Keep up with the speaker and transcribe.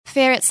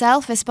Fear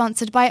itself is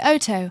sponsored by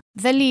Oto,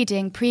 the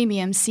leading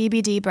premium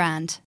CBD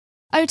brand.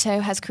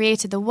 Oto has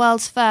created the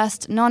world's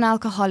first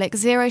non-alcoholic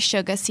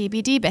zero-sugar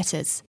CBD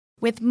bitters.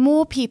 With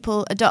more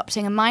people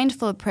adopting a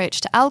mindful approach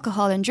to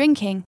alcohol and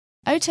drinking,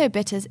 Oto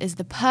Bitters is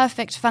the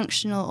perfect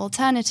functional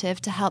alternative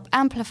to help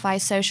amplify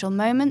social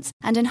moments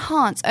and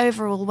enhance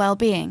overall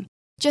well-being.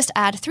 Just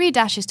add 3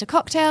 dashes to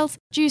cocktails,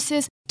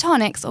 juices,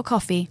 tonics or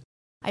coffee.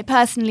 I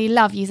personally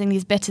love using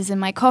these bitters in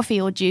my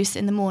coffee or juice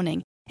in the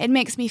morning. It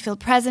makes me feel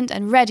present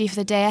and ready for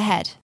the day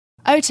ahead.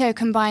 Oto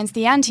combines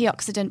the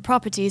antioxidant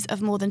properties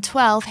of more than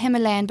 12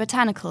 Himalayan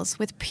botanicals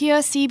with pure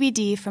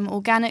CBD from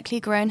organically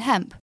grown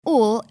hemp,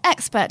 all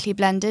expertly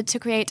blended to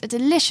create a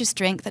delicious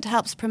drink that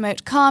helps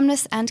promote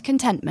calmness and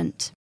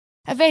contentment.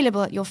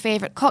 Available at your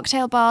favourite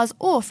cocktail bars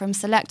or from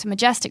select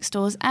Majestic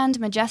stores and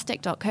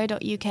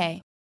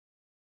majestic.co.uk.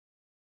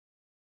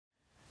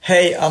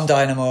 Hey, I'm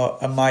Dynamo,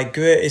 and my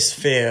greatest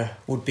fear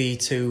would be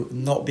to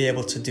not be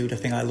able to do the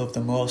thing I love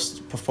the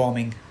most,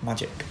 performing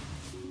magic.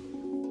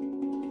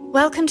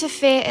 Welcome to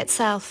Fear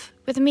Itself,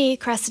 with me,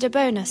 Cressida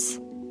Bonus.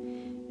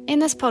 In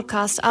this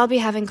podcast, I'll be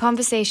having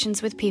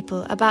conversations with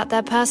people about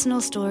their personal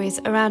stories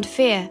around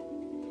fear.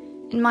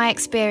 In my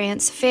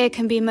experience, fear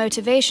can be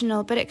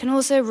motivational, but it can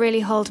also really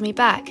hold me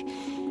back,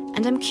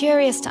 and I'm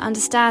curious to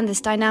understand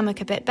this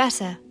dynamic a bit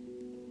better.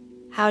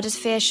 How does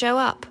fear show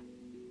up?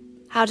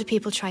 How do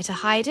people try to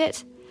hide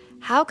it?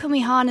 How can we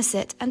harness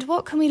it, and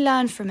what can we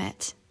learn from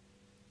it?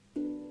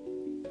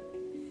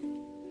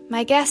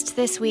 My guest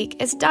this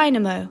week is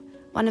Dynamo,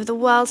 one of the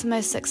world's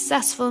most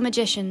successful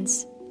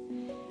magicians.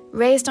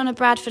 Raised on a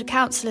Bradford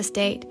council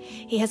estate,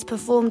 he has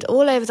performed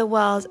all over the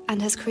world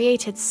and has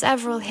created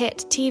several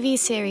hit TV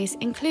series,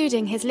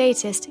 including his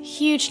latest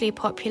hugely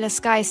popular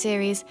Sky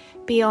series,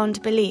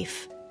 Beyond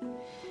Belief.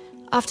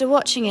 After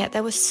watching it,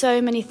 there were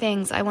so many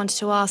things I wanted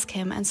to ask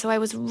him, and so I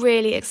was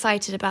really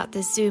excited about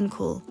this Zoom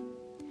call.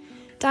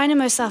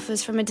 Dynamo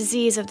suffers from a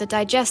disease of the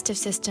digestive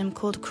system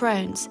called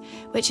Crohn's,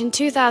 which in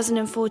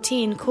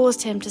 2014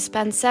 caused him to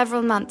spend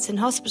several months in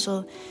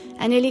hospital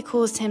and nearly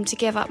caused him to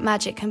give up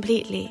magic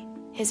completely,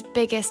 his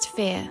biggest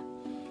fear.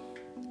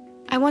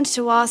 I wanted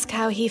to ask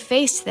how he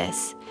faced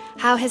this,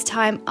 how his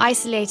time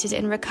isolated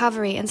in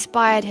recovery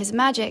inspired his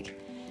magic,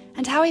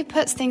 and how he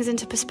puts things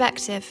into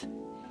perspective.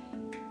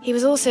 He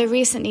was also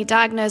recently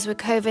diagnosed with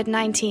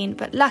COVID-19,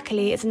 but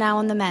luckily is now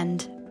on the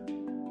mend.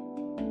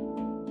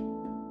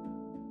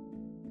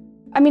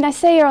 I mean, I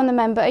say you're on the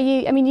mend, but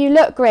you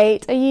look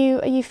great. Are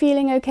you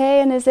feeling okay,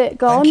 and is it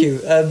gone? Thank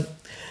you.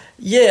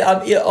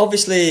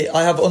 Obviously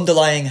I have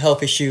underlying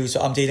health issues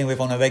that I'm dealing with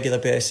on a regular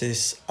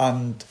basis,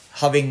 and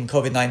having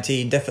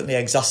COVID-19 definitely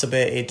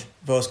exacerbated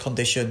those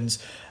conditions,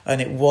 and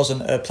it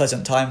wasn't a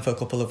pleasant time for a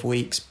couple of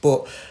weeks.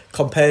 But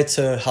compared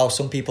to how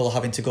some people are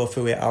having to go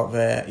through it out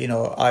there,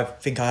 I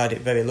think I had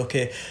it very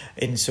lucky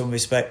in some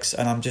respects,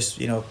 and I'm just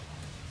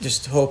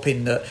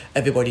hoping that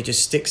everybody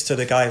just sticks to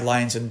the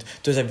guidelines and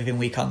does everything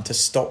we can to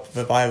stop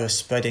the virus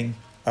spreading.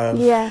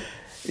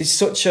 It's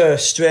such a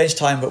strange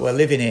time that we're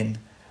living in,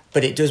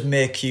 but it does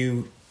make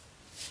you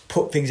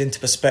put things into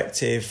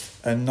perspective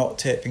and not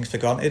take things for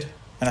granted.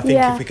 And I think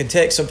if we can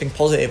take something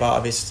positive out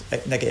of this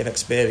negative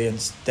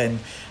experience, then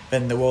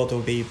the world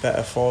will be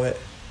better for it.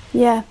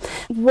 Yeah.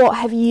 What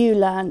have you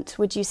learnt,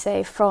 would you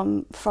say,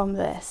 from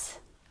this?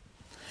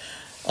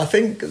 I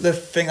think the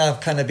thing I've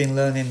kind of been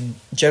learning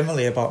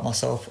generally about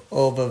myself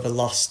over the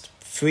last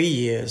 3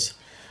 years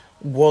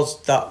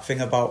was that thing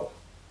about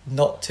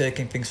not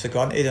taking things for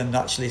granted and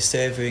actually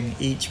savouring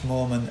each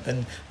moment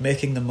and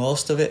making the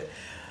most of it,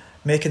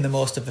 making the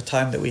most of the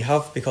time that we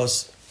have.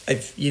 Because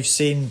if you've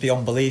seen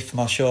Beyond Belief from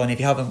our show, and if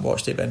you haven't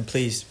watched it, then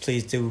please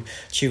do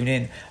tune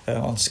in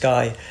on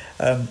Sky.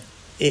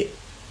 It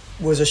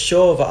was a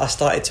show that I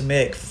started to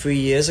make 3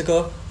 years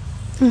ago.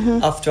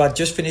 Mm-hmm. After I'd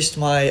just finished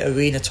my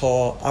arena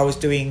tour, I was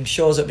doing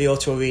shows at the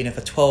O2 Arena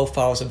for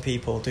 12,000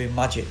 people doing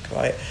magic,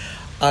 right?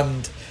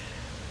 And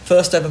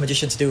first ever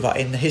magician to do that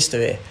in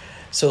history.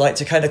 So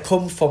to kind of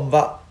come from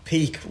that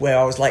peak where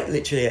I was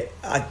literally,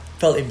 I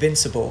felt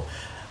invincible,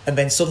 and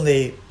then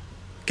suddenly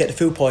get the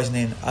food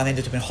poisoning and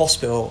ended up in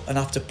hospital and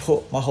have to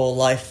put my whole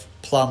life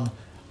plan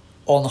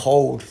on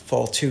hold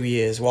for 2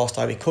 years whilst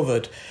I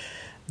recovered.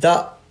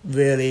 That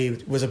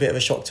really was a bit of a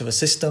shock to the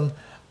system.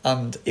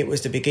 And it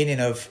was the beginning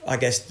of, I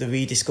guess, the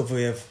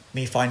rediscovery of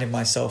me finding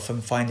myself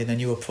and finding a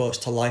new approach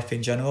to life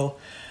in general.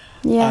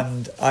 Yeah.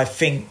 And I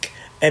think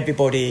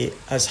everybody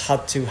has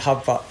had to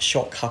have that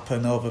shock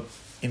happen over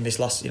in this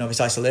last,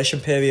 this isolation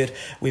period.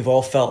 We've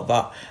all felt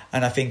that.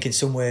 And I think in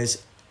some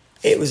ways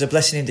it was a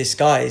blessing in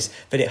disguise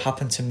that it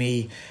happened to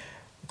me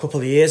a couple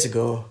of years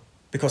ago,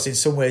 because in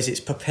some ways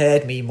it's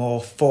prepared me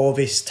more for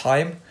this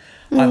time.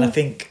 And I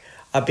think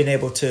I've been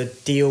able to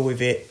deal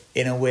with it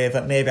in a way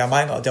that maybe I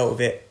might not have dealt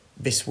with it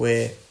this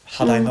way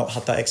had I not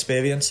had that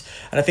experience.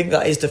 And I think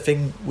that is the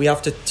thing, we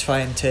have to try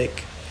and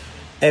take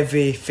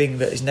everything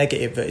that is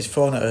negative that is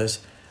thrown at us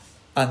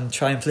and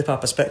try and flip our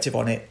perspective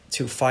on it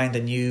to find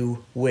a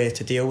new way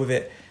to deal with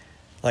it.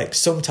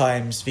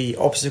 Sometimes the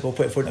obstacle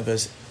put in front of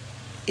us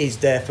is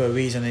there for a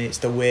reason, and it's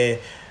the way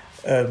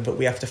but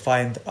we have to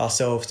find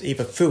ourselves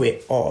either through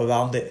it or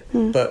around it.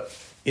 But,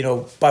 you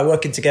know, by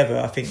working together,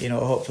 I think, you know,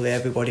 hopefully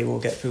everybody will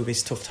get through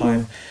this tough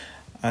time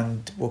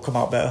and will come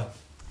out better.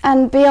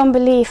 And Beyond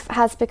Belief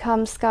has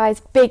become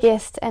Sky's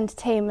biggest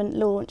entertainment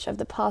launch of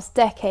the past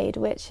decade,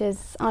 which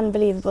is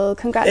unbelievable.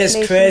 Congratulations.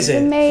 It's crazy.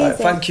 It's amazing.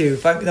 Thank you.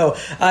 No,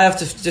 I have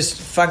to just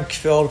thank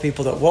for all the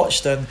people that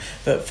watched and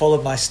that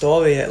followed my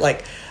story.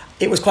 Like,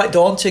 it was quite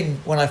daunting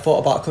when I thought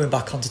about coming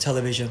back onto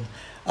television,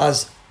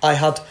 as I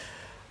had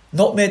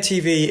not made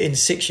TV in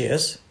 6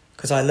 years,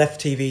 because I left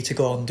TV to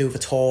go and do the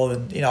tour,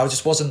 and, you know, I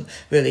just wasn't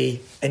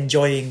really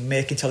enjoying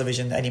making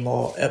television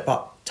anymore at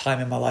that time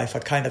in my life.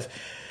 I'd kind of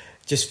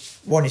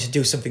just wanted to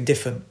do something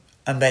different.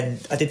 And then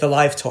I did the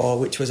live tour,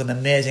 which was an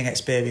amazing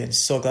experience.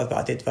 So glad that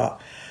I did that.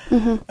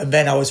 And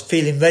then I was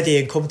feeling ready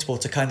and comfortable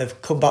to kind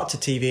of come back to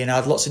TV, and I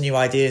had lots of new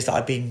ideas that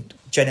I'd been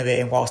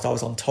generating whilst I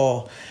was on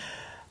tour.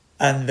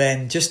 And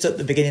then just at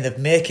the beginning of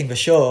making the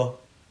show,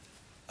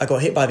 I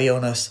got hit by the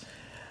illness.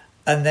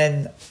 And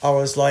then I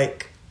was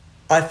like,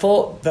 I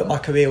thought that my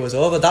career was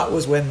over. That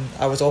was when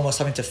I was almost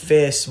having to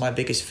face my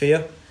biggest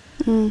fear.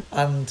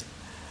 And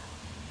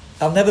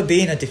I've never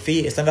been a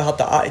defeatist, never had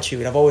that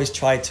attitude. I've always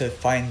tried to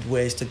find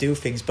ways to do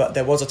things, but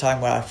there was a time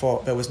where I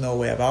thought there was no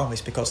way around this,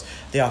 because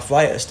the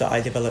arthritis that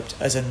I developed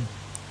as an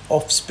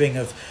offspring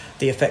of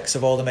the effects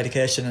of all the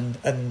medication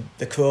and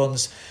the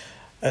Crohn's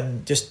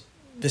and just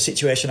the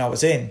situation I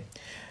was in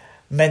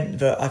meant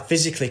that I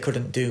physically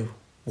couldn't do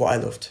what I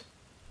loved.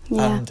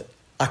 And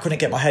I couldn't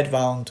get my head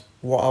around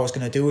what I was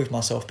going to do with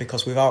myself,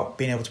 because without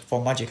being able to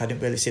perform magic, I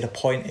didn't really see the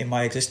point in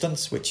my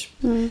existence, which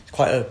is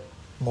quite a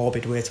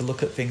morbid way to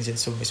look at things in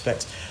some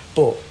respects.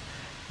 But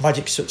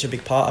magic's such a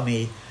big part of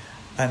me,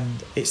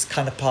 and it's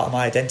kind of part of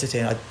my identity,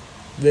 and I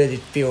really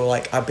feel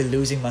like I'd be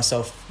losing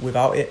myself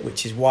without it,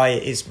 which is why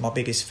it is my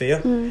biggest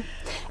fear.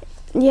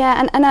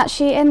 Yeah, and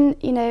actually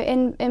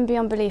in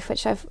Beyond Belief,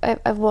 which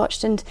I've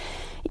watched, and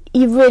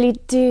you really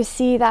do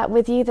see that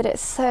with you, that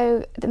it's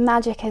so, the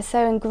magic is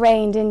so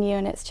ingrained in you,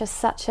 and it's just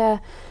such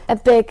a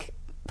big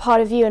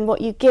part of you, and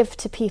what you give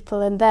to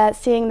people, and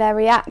seeing their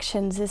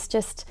reactions is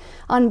just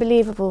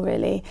unbelievable,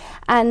 really.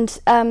 And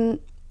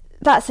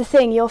that's the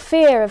thing, your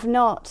fear of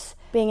not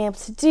being able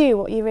to do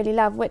what you really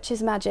love, which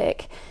is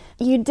magic,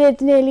 you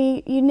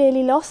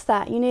nearly lost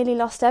that. You nearly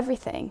lost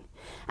everything.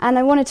 And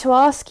I wanted to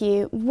ask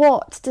you,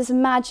 what does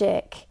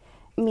magic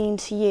mean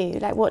to you?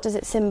 Like, what does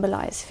it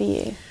symbolise for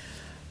you?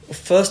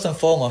 First and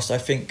foremost, I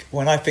think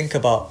when I think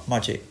about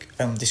magic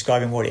and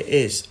describing what it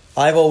is,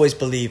 I've always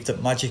believed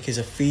that magic is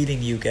a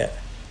feeling you get.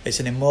 It's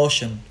an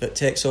emotion that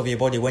takes over your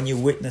body when you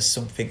witness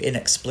something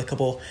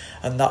inexplicable,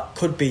 and that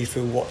could be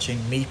through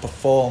watching me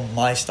perform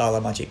my style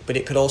of magic, but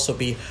it could also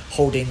be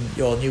holding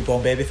your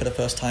newborn baby for the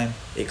first time.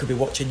 It could be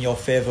watching your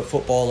favourite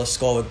footballer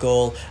score a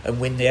goal and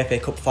win the FA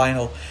Cup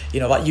final. You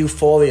know, that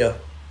euphoria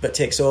that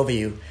takes over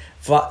you,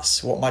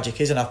 that's what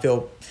magic is. And I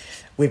feel,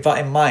 with that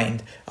in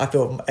mind, I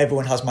feel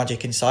everyone has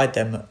magic inside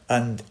them,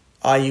 and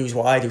I use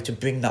what I do to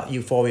bring that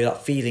euphoria,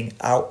 that feeling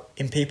out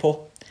in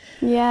people.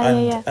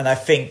 And I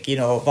think, you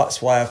know,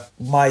 that's why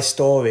my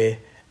story,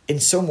 in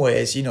some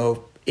ways, you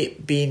know,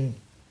 it being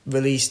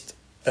released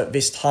at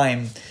this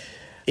time,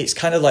 it's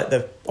kind of like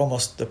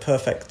almost the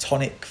perfect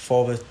tonic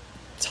for the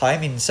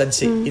time, in the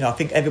sense it, you know, I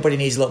think everybody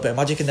needs a little bit of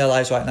magic in their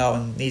lives right now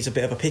and needs a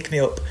bit of a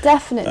pick-me-up.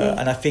 Definitely.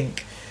 And I think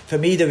for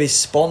me, the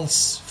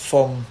response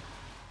from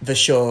the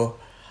show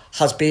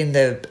has been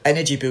the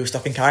energy boost I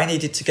think I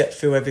needed to get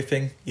through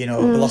everything, you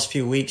know, the last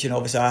few weeks. You know,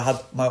 obviously I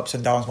had my ups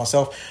and downs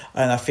myself,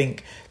 and I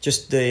think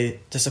just the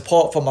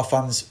support from my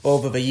fans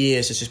over the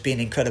years has just been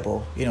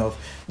incredible. You know,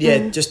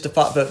 just the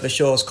fact that the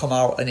show's come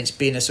out and it's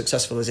been as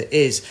successful as it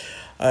is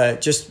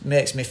just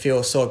makes me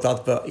feel so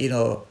glad that, you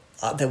know,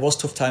 there was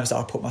tough times that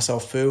I put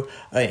myself through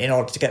in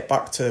order to get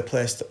back to the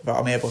place that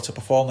I'm able to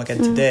perform again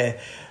today,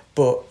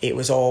 but it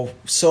was all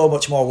so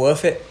much more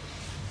worth it.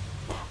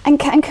 And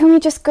can we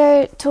just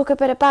go talk a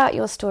bit about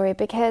your story?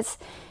 Because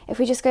if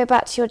we just go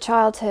back to your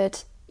childhood,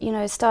 you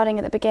know, starting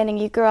at the beginning,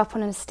 you grew up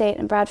on an estate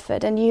in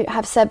Bradford, and you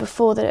have said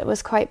before that it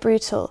was quite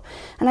brutal.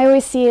 And I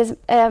always see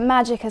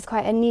magic as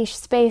quite a niche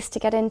space to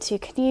get into.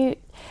 Can you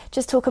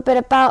just talk a bit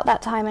about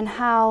that time and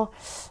how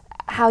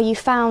you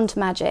found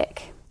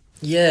magic?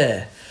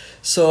 Yeah.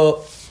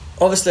 So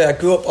obviously I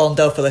grew up on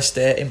Delfield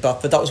Estate in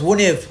Bradford. That was one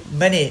of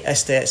many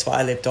estates that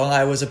I lived on.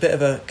 I was a bit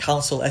of a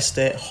council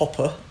estate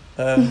hopper.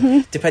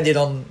 Depending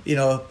on, you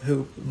know,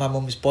 who my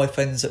mum's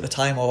boyfriends at the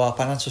time or our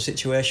financial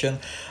situation,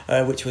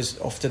 which was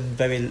often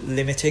very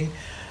limiting.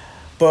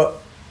 But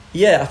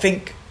yeah, I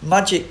think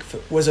magic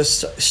was a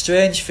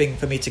strange thing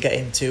for me to get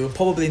into, and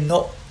probably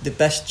not the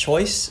best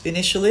choice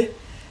initially,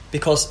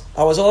 because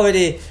I was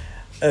already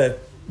a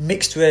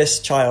mixed race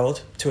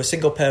child to a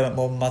single parent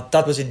mum. My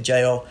dad was in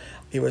jail.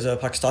 He was a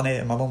Pakistani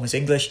and my mum was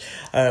English.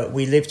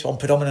 We lived on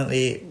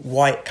predominantly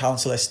white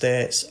council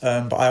estates,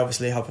 but I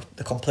obviously have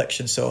the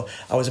complexion, so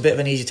I was a bit of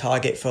an easy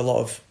target for a lot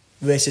of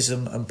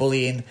racism and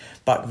bullying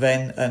back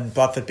then, and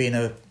Bradford being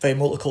a very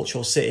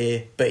multicultural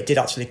city, but it did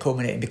actually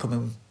culminate in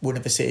becoming one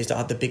of the cities that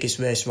had the biggest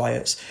race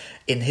riots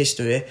in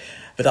history.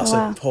 But that's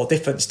a whole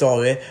different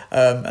story,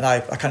 and I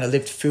kind of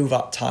lived through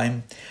that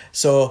time.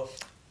 So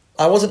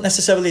I wasn't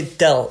necessarily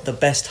dealt the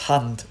best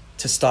hand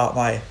to start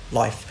my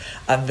life.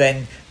 And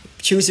then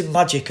choosing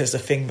magic as the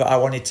thing that I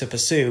wanted to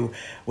pursue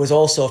was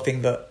also a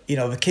thing that, you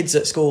know, the kids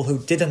at school who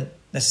didn't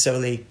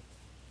necessarily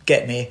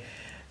get me,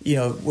 you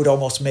know, would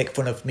almost make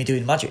fun of me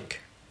doing magic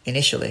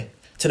initially,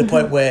 to the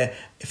point where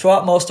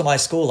throughout most of my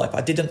school life,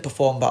 I didn't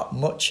perform that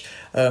much.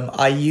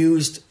 I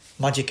used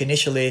magic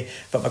initially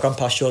that my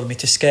grandpa showed me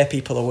to scare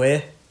people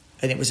away,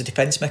 and it was a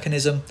defence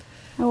mechanism.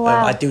 Oh,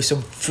 wow. I'd do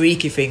some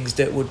freaky things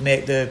that would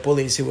make the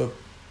bullies who were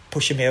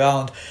pushing me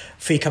around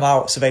freak them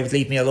out so they would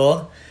leave me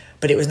alone.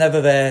 But it was never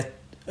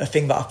a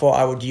thing that I thought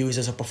I would use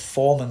as a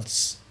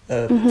performance for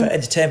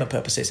entertainment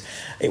purposes.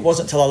 It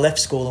wasn't until I left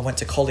school and went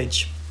to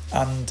college,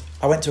 and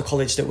I went to a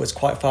college that was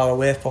quite far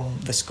away from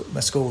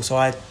my school,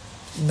 so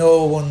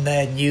no one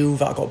there knew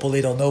that I got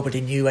bullied, or nobody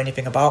knew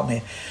anything about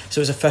me. So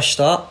it was a fresh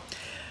start.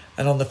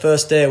 And on the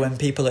first day, when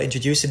people are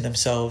introducing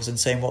themselves and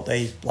saying what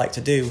they like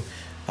to do,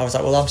 I was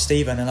like, well, I'm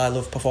Stephen and I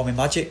love performing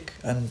magic.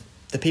 And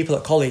the people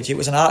at college, it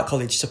was an art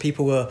college, so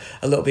people were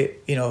a little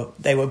bit, you know,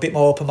 they were a bit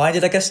more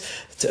open-minded, I guess,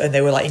 and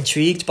they were like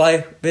intrigued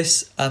by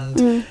this.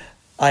 And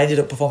I ended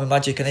up performing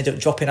magic and ended up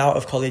dropping out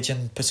of college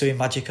and pursuing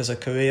magic as a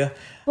career.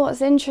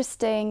 What's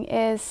interesting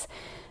is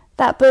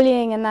that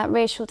bullying and that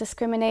racial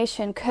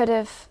discrimination could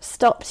have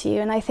stopped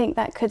you, and I think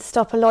that could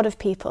stop a lot of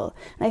people.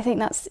 And I think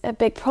that's a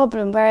big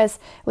problem, whereas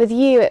with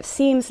you, it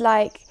seems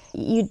like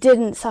you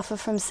didn't suffer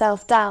from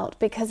self-doubt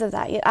because of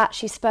that. It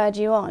actually spurred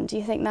you on. Do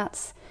you think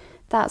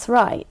that's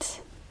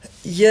right?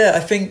 Yeah, I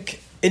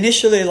think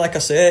initially, like I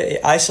say,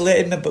 it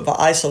isolated me, but that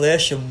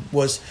isolation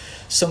was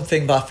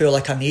something that I feel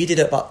like I needed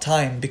at that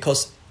time,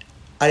 because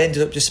I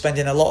ended up just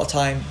spending a lot of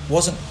time,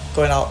 wasn't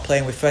going out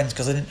playing with friends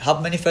because I didn't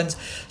have many friends.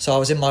 So I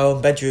was in my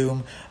own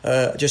bedroom,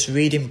 just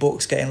reading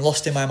books, getting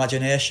lost in my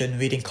imagination,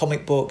 reading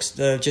comic books,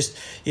 just,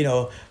 you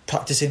know,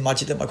 practicing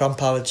magic that my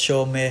grandpa had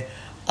shown me,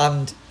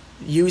 and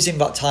using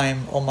that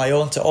time on my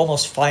own to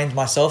almost find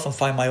myself and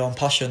find my own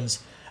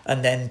passions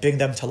and then bring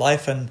them to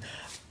life. And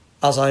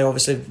as I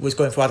obviously was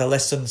going through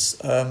adolescence,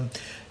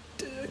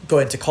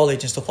 going to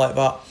college and stuff like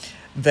that,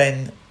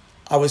 then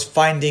I was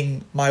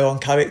finding my own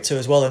character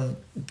as well, and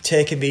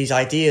taking these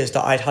ideas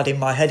that I'd had in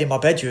my head in my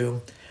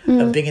bedroom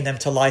and bringing them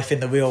to life in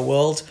the real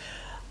world.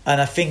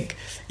 And I think,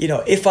 you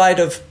know, if I'd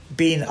have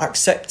been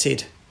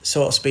accepted,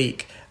 so to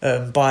speak,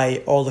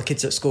 by all the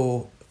kids at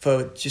school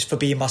for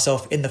being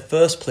myself in the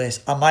first place,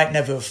 I might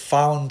never have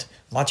found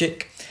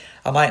magic.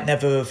 I might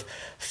never have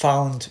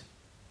found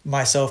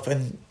myself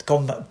and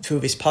gone through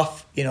this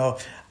path. You know,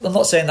 I'm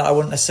not saying that I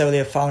wouldn't necessarily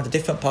have found a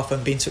different path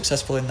and been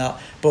successful in that,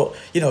 but,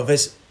 you know,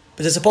 there's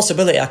a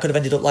possibility I could have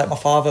ended up like my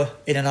father,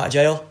 in and out of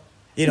jail.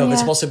 You know,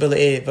 there's a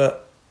possibility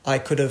that I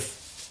could have,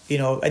 you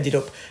know, ended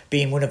up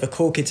being one of the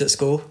cool kids at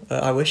school,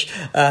 I wish,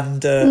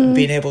 and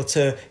being able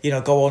to, you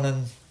know, go on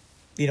and,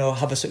 you know,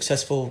 have a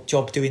successful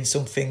job doing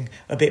something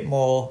a bit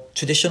more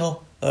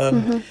traditional.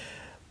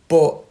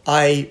 But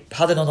I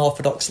had an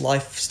unorthodox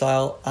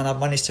lifestyle and I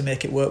managed to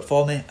make it work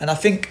for me. And I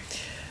think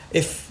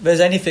if there's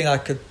anything I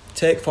could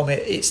take from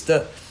it, it's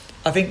that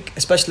I think,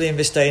 especially in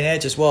this day and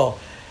age as well,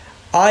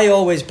 I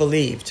always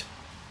believed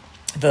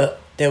that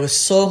there was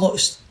so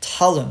much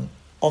talent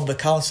on the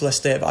council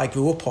estate that I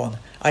grew up on.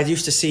 I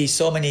used to see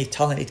so many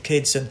talented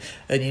kids and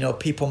you know,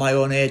 people my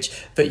own age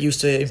that used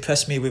to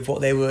impress me with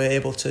what they were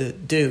able to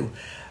do,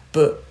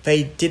 but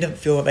they didn't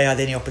feel that they had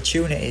any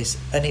opportunities.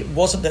 And it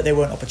wasn't that there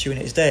weren't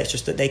opportunities there, it's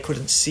just that they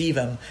couldn't see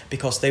them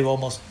because they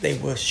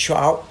were shut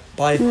out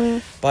by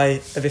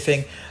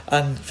everything.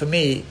 And for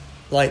me,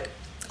 like,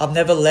 I've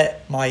never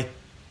let my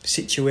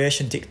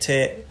situation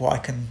dictate what I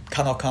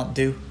can or can't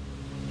do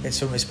in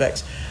some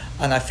respects.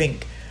 And I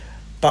think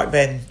back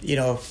then, you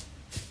know,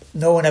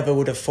 no one ever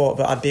would have thought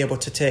that I'd be able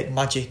to take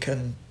magic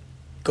and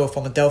go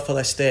from a Delphi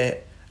estate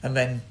and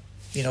then,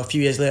 you know, a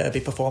few years later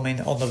be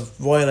performing on the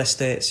royal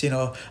estates, you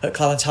know, at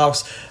Clarence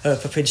House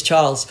for Prince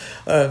Charles.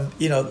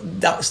 You know,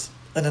 that's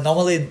an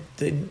anomaly.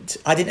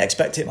 I didn't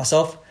expect it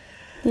myself.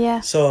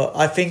 Yeah. So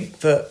I think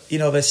that, you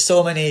know, there's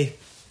so many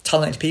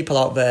talented people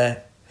out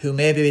there who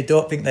maybe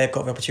don't think they've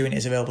got the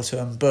opportunities available to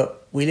them,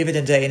 but we live in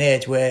a day and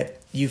age where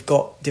you've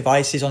got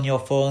devices on your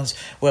phones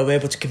where we're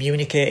able to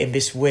communicate in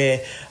this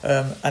way.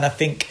 And I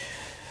think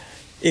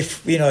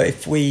if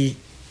we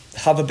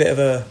have a bit of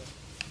a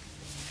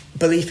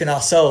belief in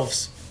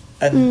ourselves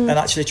and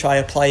actually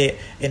try to apply it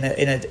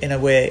in a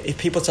way, if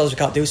people tell us we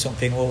can't do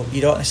something, well,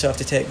 you don't necessarily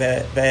have to take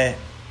their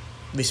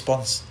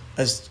response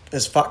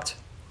as fact.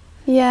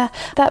 Yeah,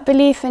 that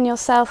belief in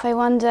yourself, I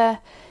wonder,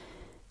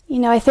 you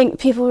know, I think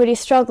people really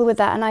struggle with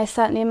that, and I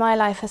certainly in my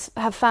life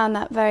have found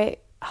that very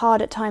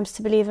hard at times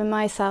to believe in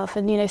myself,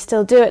 and, you know,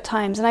 still do at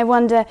times. And I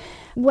wonder,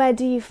 where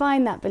do you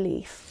find that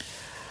belief?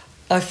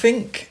 I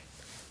think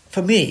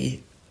for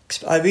me,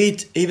 I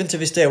read, even to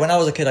this day. When I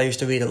was a kid, I used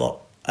to read a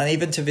lot, and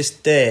even to this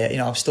day, you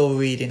know, I'm still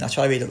reading. I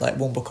try to read like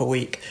one book a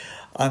week,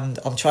 and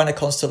I'm trying to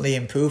constantly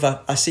improve.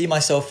 I see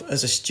myself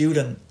as a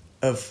student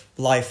of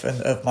life and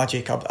of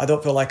magic. I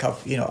don't feel like I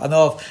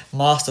know I've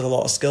mastered a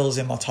lot of skills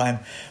in my time,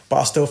 but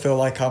I still feel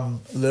like I'm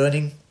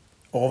learning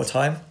all the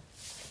time.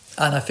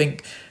 And I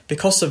think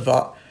because of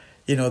that,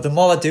 the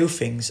more I do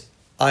things,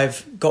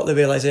 I've got the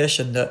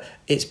realization that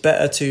it's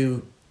better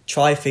to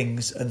try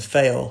things and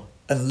fail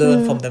and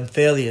learn from them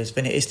failures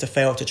than it is to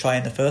fail to try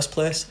in the first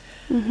place.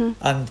 Mm-hmm.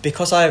 And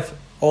because I've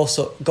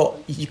also got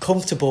you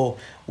comfortable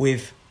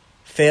with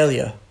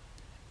failure,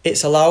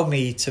 it's allowed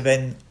me to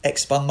then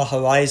expand my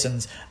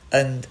horizons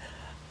and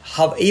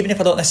have, even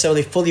if I don't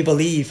necessarily fully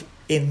believe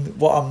in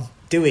what I'm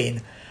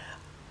doing,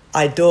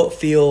 I don't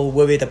feel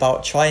worried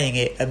about trying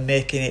it and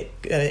making it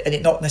and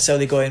it not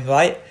necessarily going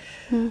right,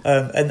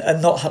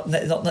 and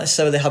not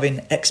necessarily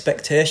having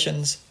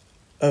expectations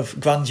of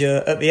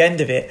grandeur at the end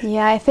of it.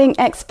 Yeah, I think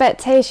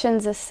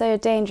expectations are so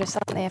dangerous,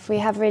 aren't they? If we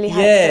have really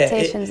high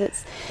expectations,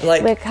 it's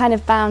like we're kind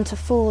of bound to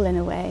fall in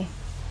a way.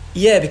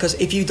 Yeah, because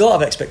if you don't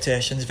have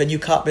expectations, then you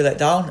can't be let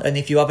down. And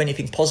if you have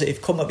anything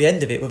positive come at the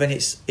end of it, well, then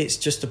it's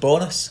just a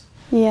bonus.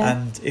 Yeah.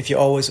 And if you're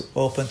always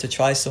open to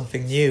try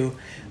something new,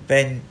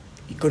 then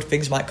good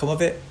things might come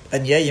of it.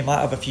 And yeah, you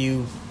might have a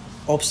few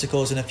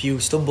obstacles and a few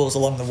stumbles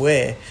along the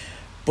way,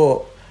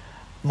 but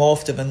more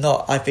often than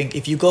not, I think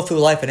if you go through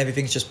life and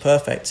everything's just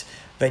perfect,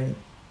 then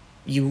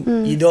you're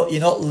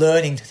not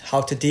learning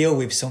how to deal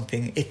with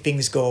something if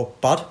things go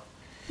bad.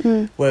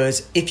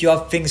 Whereas if you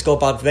have things go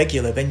bad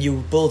regularly, then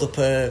you build up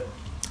the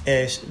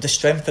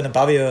strength and a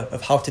barrier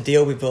of how to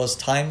deal with those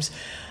times.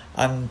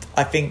 And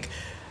I think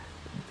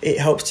it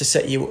helps to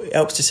set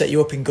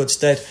you up in good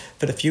stead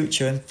for the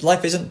future. And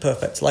life isn't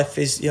perfect. Life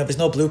is, there's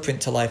no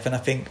blueprint to life. And I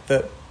think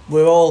that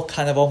we're all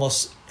kind of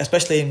almost,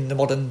 especially in the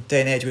modern day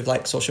and age with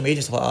like social media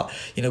and stuff like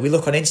that, we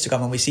look on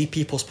Instagram and we see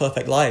people's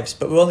perfect lives,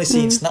 but we're only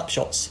seeing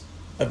snapshots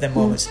of their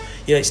moments.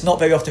 It's not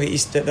very often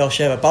that they'll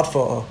share a bad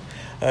photo.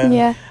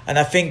 And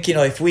I think,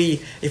 if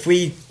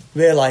we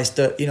realise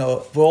that,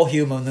 we're all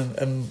human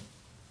and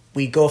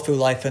we go through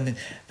life and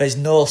there's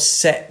no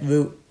set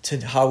route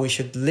to how we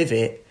should live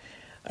it,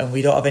 and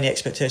we don't have any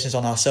expectations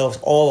on ourselves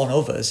or on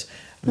others,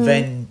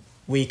 then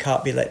we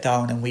can't be let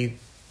down, and we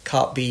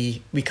can't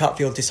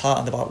feel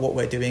disheartened about what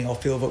we're doing or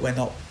feel that we're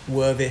not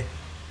worthy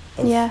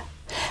of. Yeah.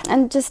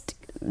 And just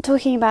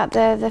talking about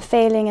the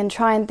failing and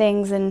trying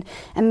things and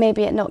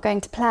maybe it not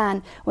going to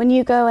plan, when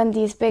you go in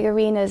these big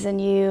arenas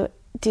and you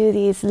do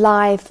these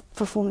live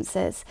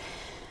performances,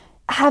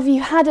 have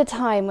you had a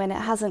time when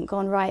it hasn't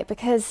gone right?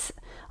 Because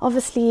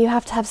obviously you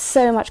have to have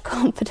so much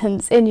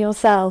confidence in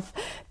yourself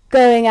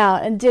going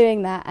out and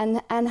doing that,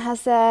 and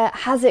has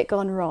it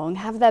gone wrong?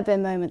 Have there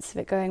been moments of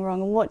it going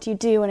wrong, and what do you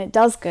do when it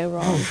does go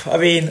wrong? I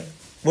mean,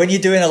 when you're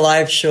doing a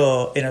live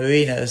show in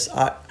arenas,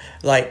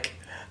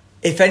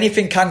 if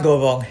anything can go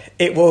wrong,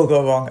 it will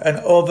go wrong. And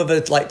over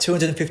the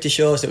 250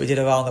 shows that we did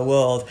around the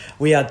world,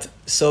 we had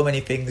so many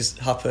things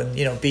happen,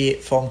 be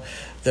it from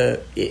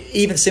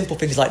even simple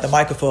things like the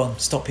microphone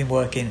stopping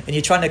working, and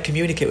you're trying to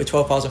communicate with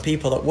 12,000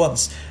 people at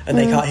once and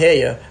they can't hear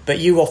you, but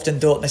you often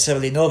don't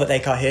necessarily know that they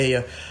can't hear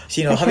you.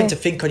 So, having to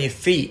think on your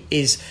feet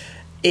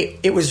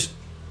it was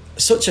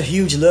such a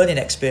huge learning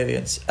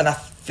experience, and I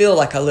feel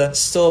like I learned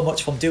so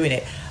much from doing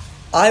it.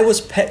 I was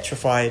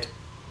petrified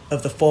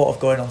of the thought of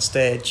going on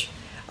stage.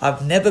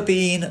 I've never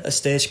been a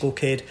stage school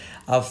kid.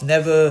 I've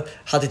never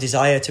had a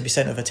desire to be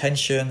centre of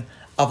attention.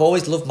 I've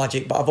always loved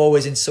magic, but I've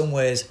always in some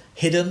ways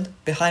hidden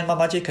behind my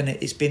magic, and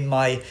it's been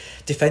my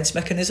defence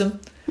mechanism.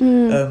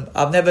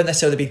 I've never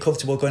necessarily been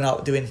comfortable going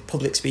out doing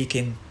public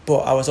speaking, but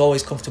I was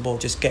always comfortable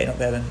just getting up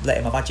there and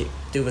letting my magic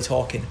do the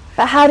talking.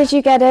 But how did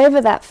you get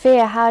over that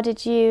fear? How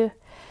did you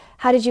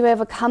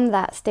overcome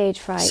that stage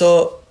fright?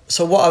 So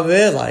what I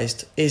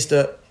realised is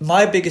that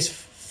my biggest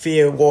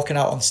fear walking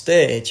out on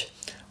stage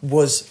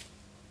was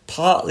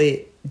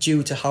partly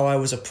due to how I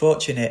was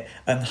approaching it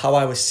and how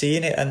I was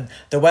seeing it. And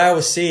the way I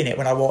was seeing it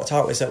when I walked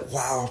out was that,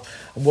 wow,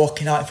 I'm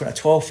walking out in front of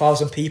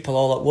 12,000 people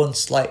all at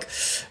once. What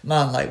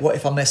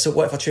if I mess up?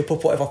 What if I trip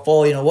up? What if I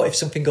fall? What if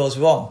something goes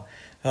wrong?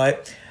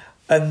 Right?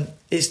 And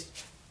it's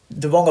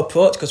the wrong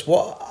approach, because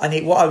what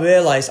I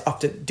realised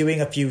after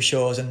doing a few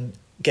shows and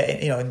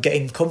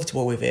getting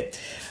comfortable with it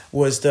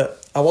was that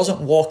I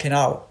wasn't walking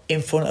out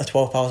in front of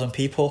 12,000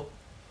 people.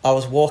 I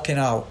was walking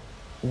out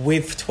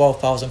with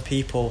 12,000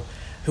 people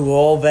who were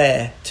all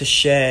there to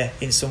share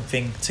in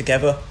something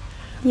together.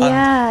 Yeah, and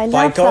I love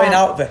by going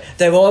that. out there,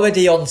 they're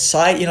already on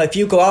site. If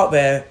you go out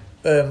there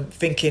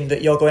thinking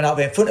that you're going out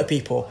there in front of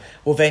people,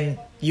 well, then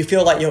you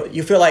feel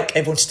like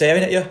everyone's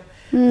staring at you.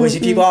 Whereas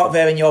if you go out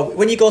there and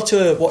when you go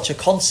to watch a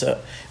concert,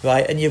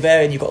 right, and you're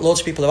there and you've got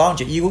loads of people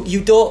around you,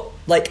 you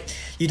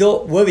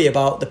don't worry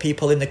about the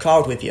people in the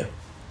crowd with you,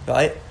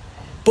 right?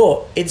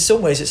 But in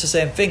some ways, it's the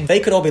same thing. They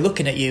could all be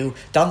looking at you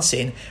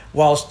dancing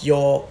whilst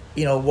you're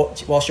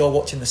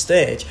watching the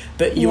stage,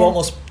 but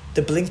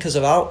the blinkers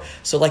are out.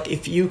 So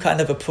if you kind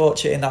of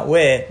approach it in that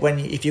way,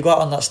 if you go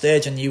out on that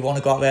stage and you want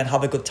to go out there and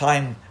have a good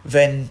time,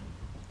 then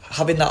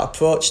having that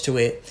approach to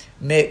it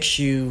makes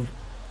you,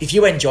 if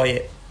you enjoy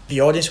it,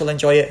 the audience will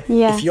enjoy it.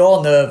 Yeah. If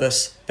you're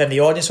nervous, then the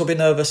audience will be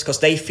nervous because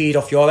they feed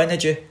off your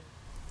energy.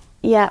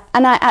 Yeah,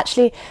 and I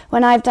actually,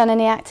 when I've done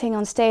any acting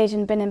on stage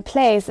and been in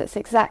plays, that's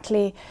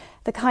exactly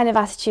the kind of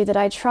attitude that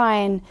I try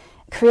and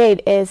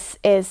create is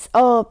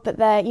but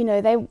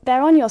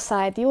they're on your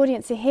side, the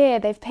audience are here,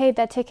 they've paid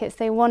their tickets,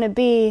 they want to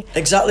be,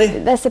 exactly,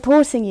 they're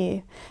supporting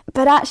you.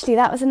 But actually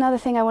that was another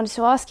thing I wanted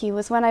to ask you,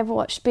 was when I've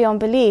watched Beyond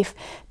Belief,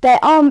 there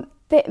are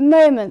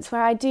moments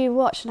where I do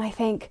watch and I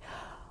think,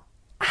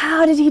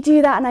 how did he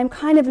do that? And I'm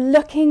kind of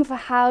looking for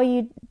how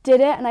you did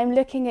it, and I'm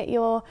looking at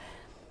your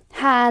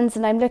hands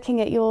and I'm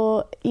looking at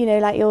your,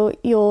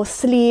 your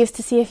sleeves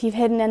to see if you've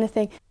hidden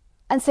anything.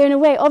 And so in a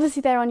way,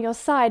 obviously they're on your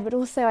side, but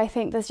also I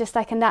think there's just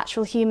like a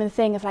natural human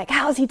thing of like,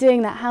 how's he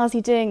doing that? How's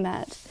he doing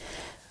that?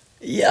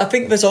 Yeah, I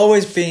think there's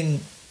always been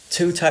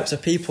two types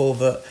of people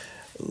that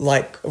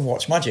like and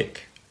watch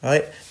magic,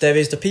 right? There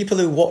is the people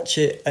who watch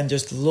it and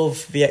just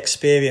love the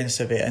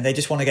experience of it, and they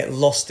just want to get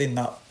lost in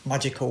that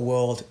magical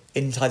world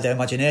inside their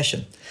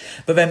imagination.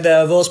 But then there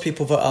are those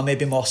people that are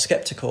maybe more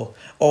skeptical,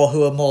 or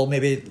who are more,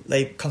 maybe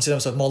they consider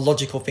themselves more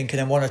logical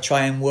thinking and want to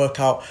try and work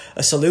out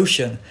a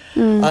solution.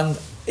 And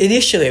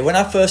initially, when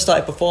I first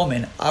started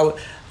performing, I'm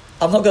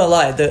not going to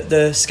lie,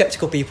 the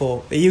skeptical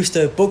people, they used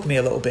to bug me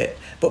a little bit.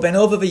 But then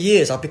over the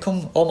years, I've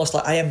become almost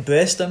like I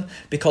embrace them,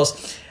 because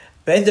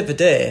at the end of the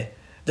day,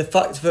 the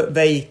fact that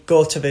they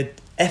go to the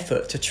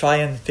effort to try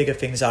and figure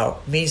things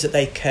out means that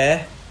they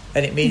care,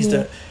 and it means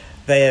that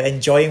they're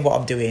enjoying what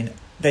I'm doing.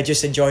 They're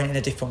just enjoying it in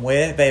a different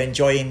way. They're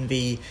enjoying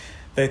the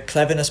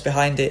cleverness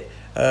behind it.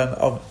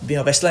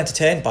 They're still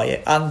entertained by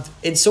it, and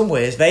in some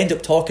ways, they end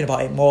up talking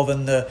about it more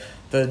than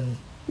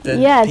people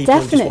definitely. who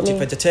just watch it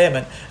for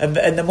entertainment.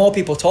 And the more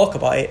people talk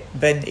about it,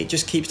 then it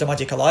just keeps the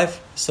magic alive.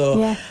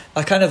 So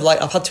I kind of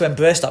I've had to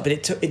embrace that, but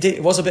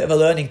it was a bit of a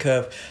learning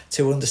curve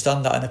to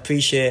understand that and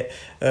appreciate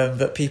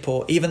that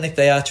people, even if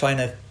they are trying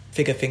to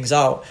figure things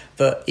out,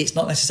 but it's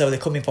not necessarily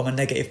coming from a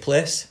negative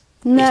place.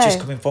 No. It's just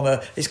coming from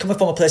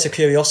a place of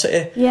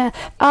curiosity. Yeah,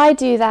 I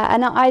do that,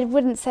 and I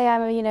wouldn't say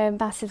I'm a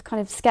massive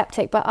kind of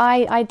skeptic, but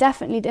I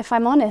definitely, if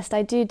I'm honest,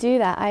 I do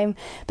that.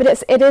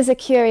 But it is a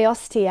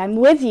curiosity. I'm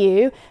with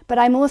you, but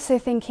I'm also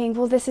thinking,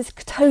 well, this is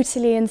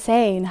totally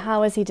insane.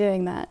 How is he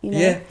doing that?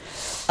 Yeah,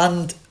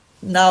 and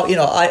now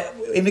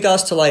in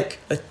regards to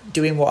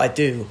doing what I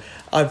do,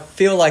 I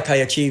feel like I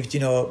achieved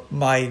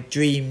my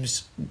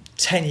dreams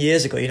 10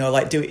 years ago.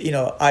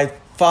 I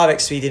far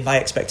exceeded my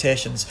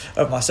expectations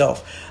of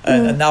myself,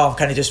 and now I'm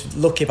kind of just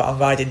lucky that I'm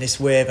riding this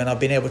wave and I've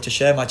been able to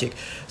share magic.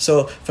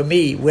 So for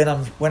me, when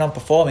I'm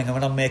performing and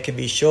when I'm making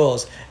these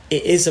shows,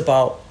 it is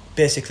about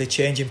basically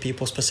changing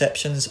people's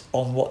perceptions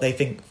on what they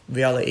think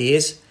reality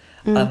is.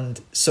 And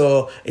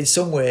so in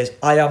some ways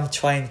I am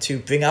trying to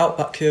bring out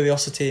that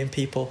curiosity in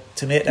people,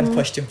 to make them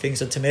question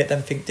things and to make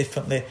them think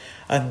differently.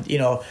 And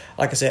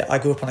like I say, I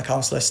grew up on a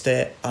council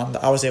estate and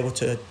I was able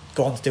to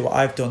go on to do what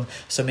I've done.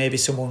 So maybe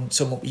some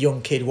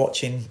young kid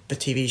watching the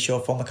TV show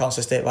from a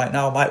council estate right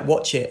now might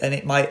watch it, and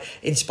it might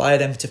inspire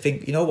them to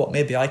think,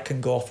 maybe I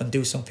can go off and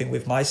do something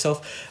with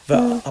myself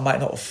that I might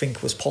not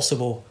think was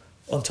possible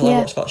until I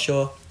watched that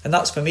show. And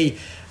that's, for me,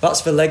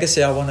 that's the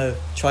legacy I want to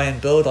try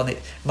and build on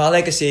it. My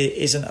legacy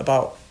isn't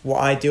about what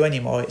I do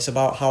anymore. It's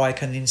about how I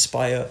can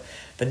inspire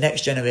the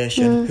next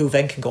generation, who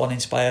then can go on and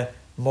inspire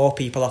more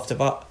people after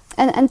that.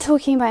 And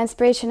talking about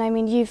inspiration, I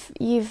mean,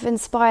 you've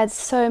inspired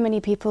so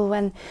many people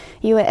when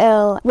you were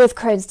ill with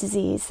Crohn's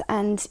disease,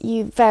 and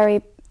you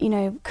very,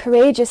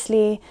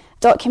 courageously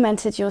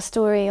documented your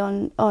story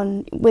on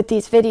with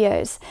these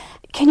videos.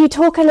 Can you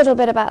talk a little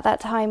bit about that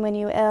time when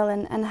you were ill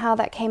and how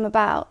that came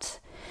about?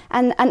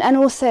 And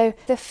also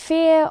the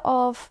fear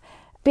of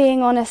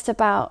being honest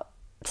about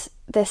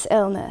this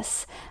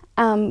illness,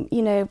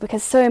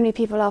 because so many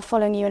people are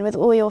following you, and with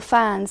all your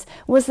fans,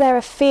 was there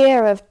a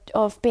fear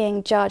of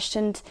being judged,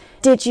 and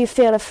did you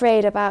feel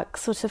afraid about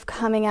sort of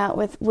coming out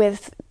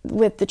with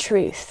the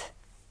truth?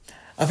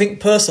 I think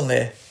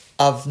personally,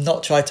 I've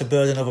not tried to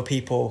burden other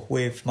people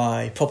with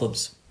my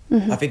problems.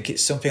 I think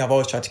it's something I've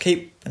always tried to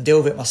keep and deal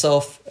with it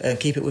myself and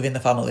keep it within the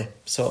family,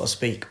 so to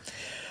speak.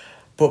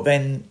 But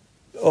then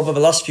over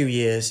the last few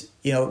years,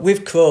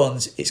 with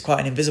Crohn's, it's quite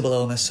an invisible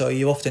illness, so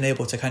you're often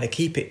able to kind of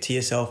keep it to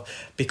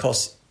yourself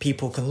because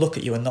people can look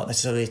at you and not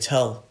necessarily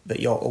tell that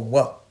you're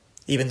unwell,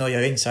 even though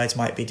your insides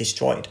might be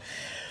destroyed.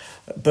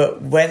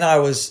 But when I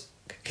was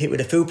hit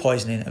with a food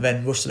poisoning and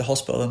then rushed to the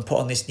hospital and put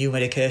on this new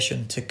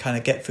medication to kind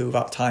of get through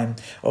that time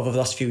over the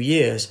last few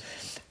years,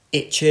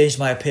 it changed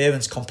my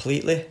appearance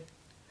completely.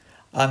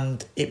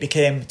 And it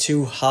became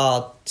too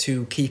hard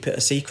to keep it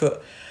a secret,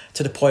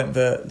 to the point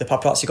that the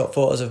paparazzi got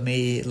photos of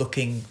me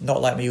looking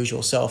not like my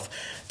usual self.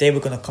 They were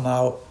going to come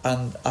out,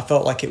 and I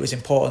felt like it was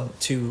important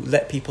to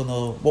let people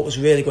know what was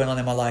really going on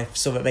in my life,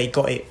 so that they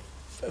got it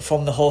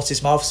from the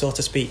horse's mouth, so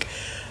to speak,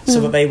 so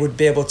that they would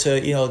be able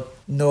to,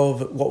 know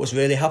what was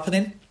really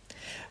happening,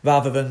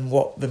 rather than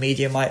what the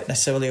media might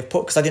necessarily have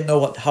put, because I didn't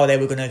know how they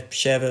were going to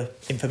share the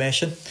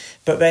information.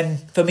 But then,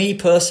 for me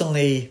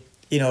personally,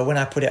 when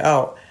I put it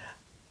out,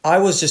 I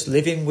was just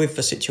living with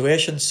the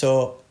situation,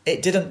 so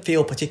it didn't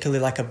feel particularly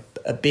like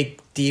a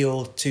big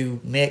deal to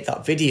make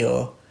that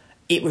video.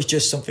 It was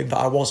just something that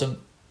I wasn't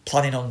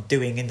planning on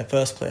doing in the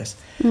first place.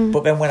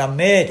 But then when I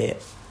made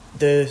it,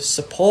 the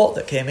support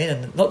that came in,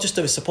 and not just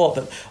the support,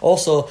 but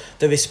also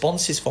the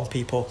responses from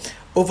people,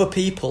 other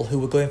people who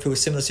were going through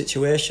similar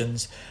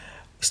situations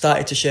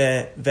started to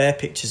share their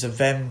pictures of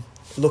them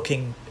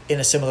looking in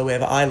a similar way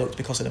that I looked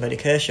because of the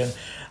medication.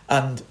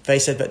 And they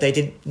said that they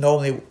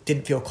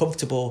didn't feel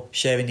comfortable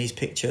sharing these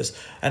pictures.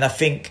 And I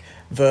think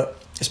that,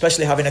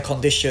 especially having a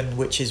condition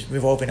which is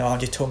revolving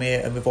around your tummy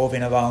and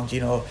revolving around,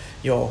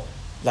 your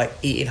like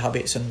eating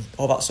habits and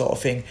all that sort of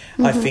thing,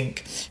 I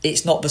think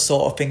it's not the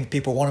sort of thing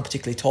people want to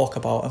particularly talk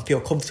about and feel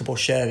comfortable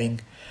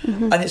sharing.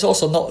 And it's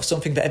also not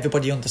something that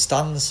everybody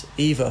understands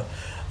either.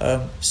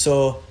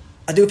 So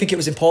I do think it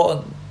was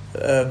important,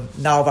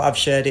 now that I've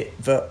shared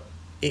it, that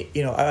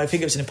I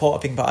think it was an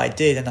important thing that I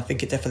did, and I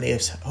think it definitely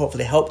has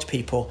hopefully helped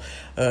people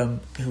who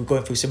are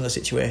going through similar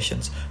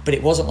situations. But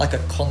it wasn't like a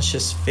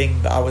conscious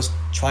thing that I was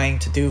trying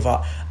to do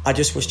that. I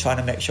just was trying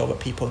to make sure that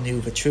people knew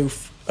the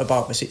truth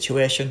about the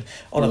situation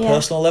on a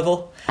personal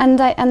level. And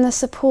the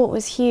support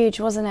was huge,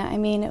 wasn't it? I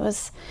mean, it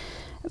was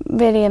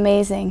really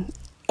amazing.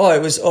 Oh,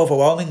 it was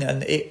overwhelming,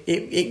 and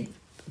it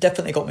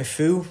definitely got me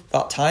through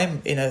that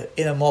time in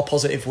a more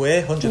positive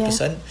way,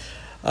 100%.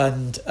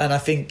 And I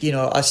think,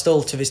 I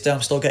still, to this day,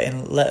 I'm still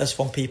getting letters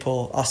from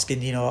people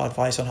asking,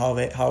 advice on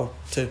how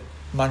to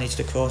manage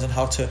the Crohn's and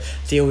how to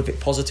deal with it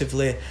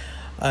positively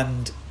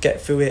and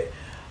get through it.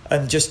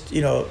 And just,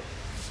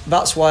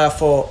 that's why I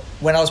thought,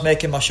 when I was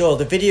making my show,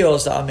 the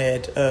videos that I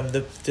made,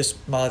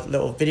 my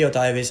little video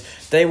diaries,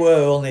 they were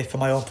only for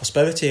my own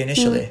prosperity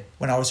initially.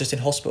 When I was just in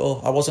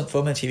hospital, I wasn't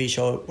filming a TV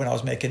show when I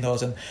was making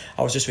those, and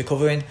I was just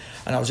recovering,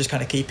 and I was just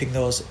kind of keeping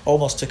those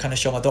almost to kind of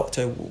show my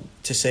doctor,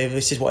 to say,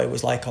 this is what it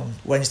was like on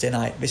Wednesday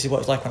night, this is what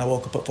it was like when I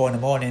woke up at 4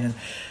 a.m.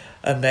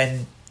 And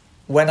then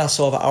when I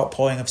saw the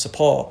outpouring of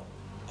support,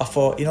 I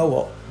thought, you know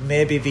what,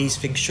 maybe these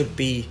things should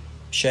be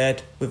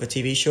shared with a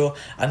TV show.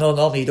 I know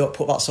normally you don't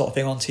put that sort of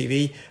thing on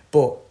TV,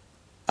 but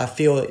I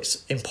feel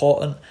it's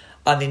important.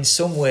 And in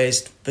some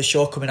ways, the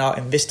show coming out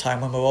in this time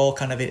when we're all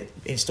kind of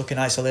stuck in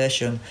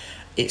isolation,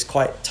 it's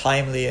quite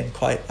timely and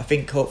quite, I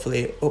think,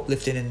 hopefully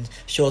uplifting, and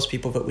shows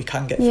people that we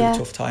can get through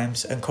tough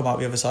times and come out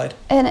the other side.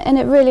 And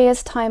it really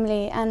is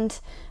timely. And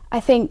I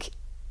think,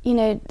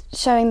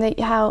 showing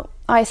how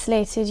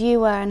isolated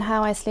you were and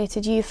how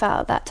isolated you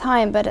felt at that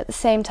time, but at the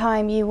same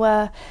time you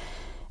were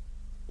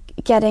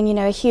getting,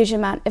 a huge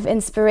amount of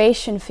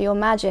inspiration for your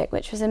magic,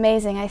 which was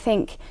amazing. I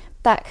think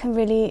that can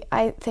really,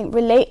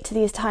 relate to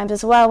these times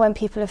as well, when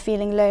people are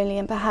feeling lonely,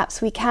 and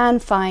perhaps we can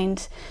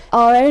find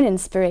our own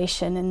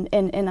inspiration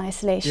in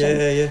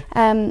isolation.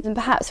 And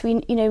perhaps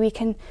we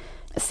can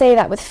say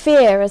that with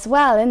fear as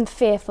well, in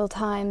fearful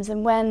times,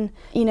 and when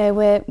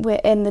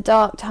we're in the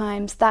dark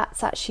times,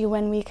 that's actually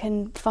when we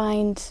can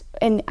find,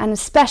 and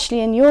especially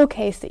in your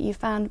case, that you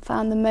found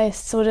the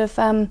most sort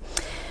of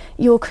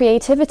your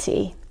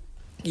creativity.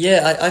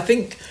 I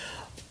think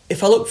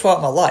if I look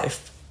throughout my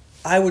life,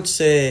 I would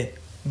say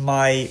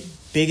my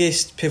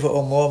biggest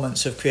pivotal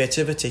moments of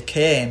creativity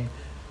came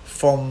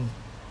from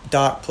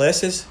dark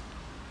places.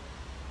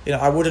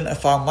 I wouldn't have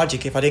found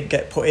magic if I didn't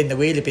get put in the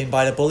wheelie bin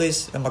by the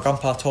bullies, and my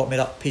grandpa taught me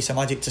that piece of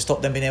magic to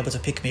stop them being able to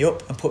pick me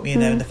up and put me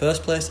in there in the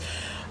first place.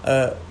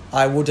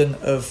 I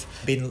wouldn't have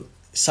been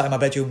sat in my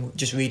bedroom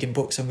just reading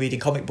books and reading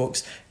comic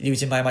books,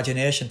 using my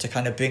imagination to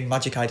kind of bring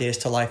magic ideas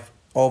to life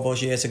all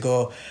those years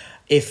ago,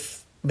 if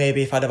I'd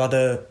have had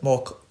a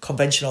more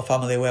conventional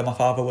family where my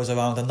father was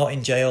around and not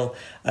in jail,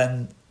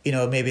 and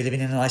maybe living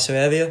in a nicer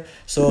area.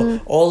 So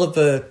all of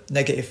the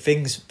negative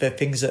things,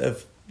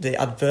 the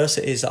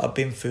adversities that I've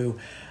been through,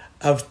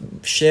 have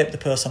shaped the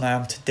person I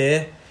am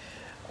today.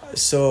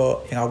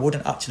 So I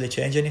wouldn't actually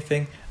change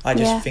anything. I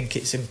just think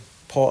it's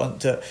important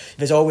that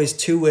there's always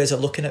two ways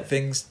of looking at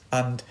things,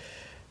 and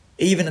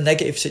even a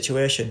negative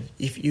situation,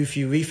 if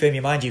you reframe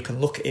your mind, you can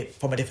look at it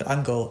from a different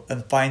angle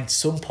and find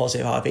some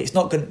positive out of it. It's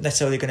not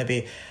necessarily going to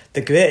be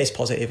the greatest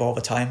positive all the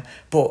time,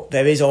 but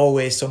there is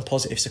always some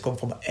positives to come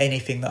from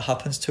anything that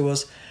happens to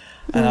us.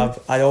 And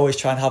I always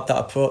try and have that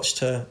approach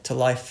to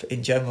life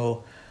in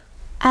general.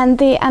 And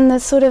the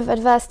sort of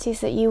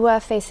adversities that you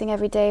were facing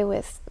every day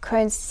with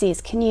Crohn's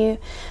disease,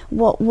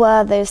 what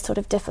were those sort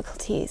of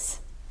difficulties?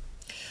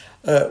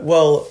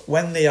 Well,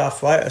 when the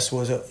arthritis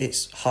was at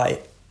its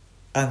height,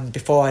 and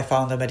before I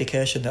found the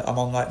medication that I'm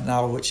on right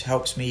now, which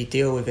helps me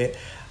deal with it,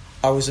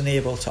 I was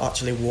unable to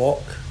actually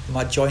walk.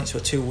 My joints were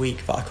too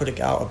weak that I couldn't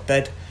get out of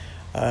bed.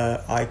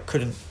 I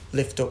couldn't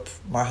lift up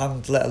my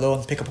hand, let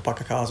alone pick up a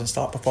pack of cards and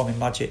start performing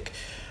magic.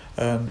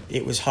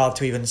 It was hard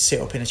to even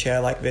sit up in a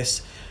chair like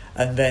this.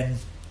 And then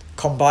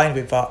combined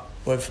with that,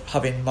 with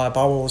having my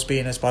bowels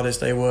being as bad as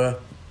they were,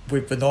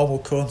 with the normal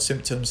Crohn's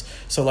symptoms.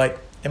 So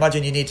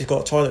imagine you need to go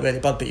to the toilet really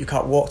bad, but you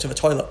can't walk to the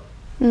toilet.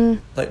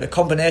 The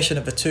combination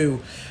of the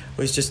two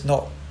was just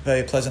not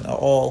very pleasant at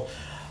all.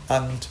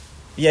 And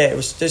it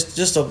was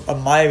just a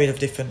myriad of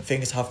different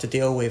things to have to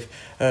deal with,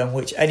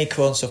 which any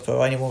Crohn's sufferer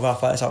or anyone with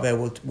arthritis out there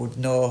would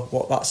know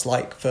what that's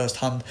like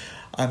firsthand,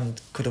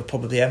 and could have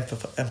probably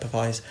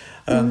empathise.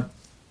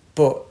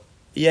 But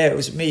yeah, it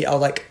was me. I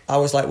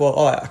was like, well,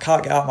 all right, I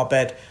can't get out of my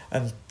bed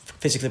and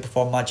physically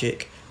perform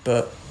magic,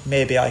 but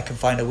maybe I can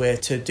find a way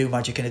to do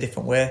magic in a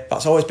different way.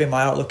 That's always been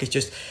my outlook. It's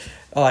just,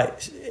 all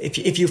right,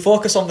 if you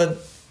focus on the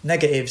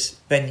negatives,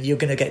 then you're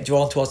going to get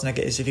drawn towards the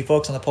negatives. If you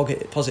focus on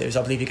the positives,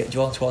 I believe you get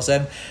drawn towards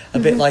them. A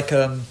bit like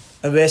a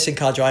racing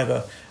car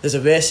driver. There's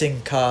a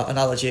racing car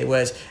analogy,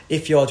 whereas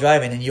if you're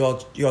driving and you're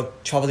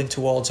travelling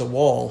towards a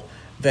wall,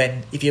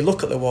 then if you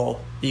look at the wall,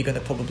 you're going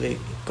to probably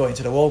go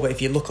into the wall. But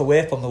if you look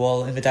away from the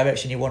wall in the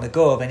direction you want to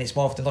go, then it's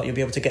more often than not you'll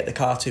be able to get the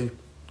car to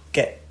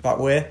get that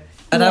way.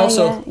 And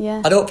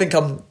I don't think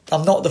I'm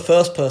not the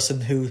first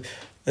person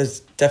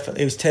who's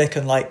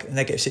taken like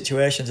negative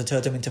situations and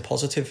turned them into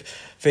positive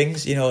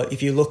things. You know,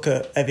 if you look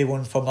at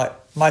everyone from like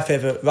my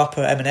favourite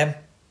rapper Eminem,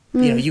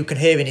 you know, you can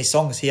hear in his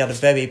songs he had a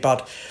very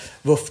bad,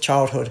 rough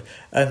childhood,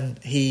 and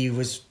he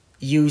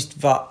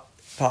used that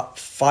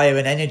fire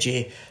and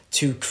energy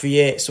to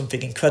create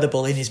something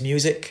incredible in his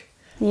music.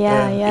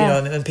 Yeah. You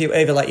know, and people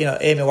even like, you know,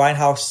 Amy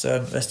Winehouse,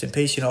 rest in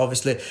peace. You know,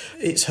 obviously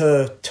it's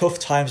her tough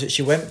times that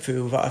she went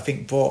through that I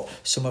think brought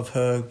some of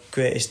her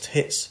greatest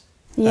hits.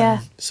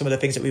 Yeah. Some of the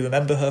things that we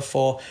remember her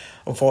for,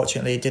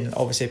 unfortunately, didn't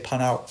obviously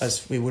pan out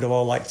as we would have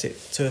all liked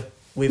it to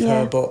with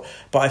her. But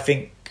I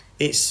think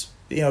it's,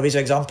 you know, these are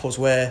examples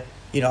where,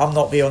 you know, I'm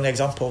not the only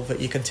example that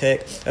you can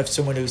take of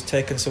someone who's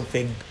taken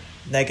something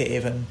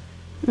negative and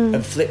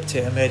flipped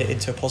it and made it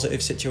into a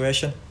positive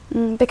situation.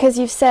 Because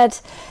you've said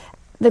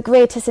the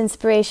greatest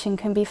inspiration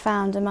can be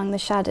found among the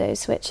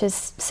shadows, which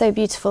is so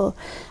beautiful.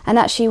 And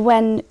actually,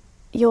 when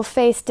your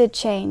face did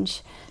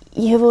change,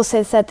 you have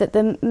also said that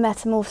the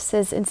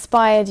metamorphosis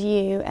inspired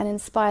you and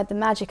inspired the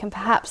magic, and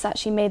perhaps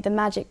actually made the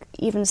magic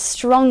even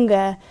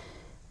stronger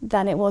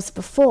than it was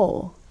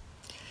before.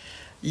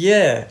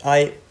 Yeah,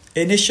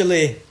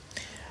 initially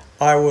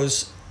I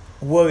was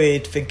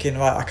worried, thinking,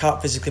 right, I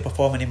can't physically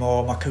perform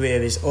anymore, my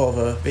career is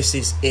over, this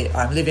is it,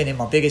 I'm living in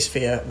my biggest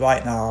fear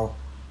right now,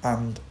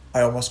 and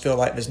I almost feel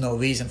like there's no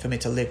reason for me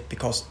to live,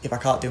 because if I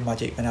can't do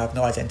magic then I have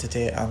no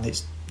identity and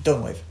it's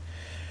done with.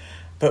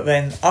 But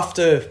then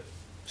after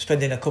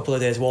spending a couple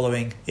of days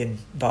wallowing in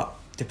that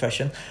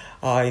depression,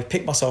 I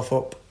picked myself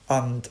up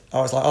and I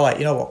was like, all right,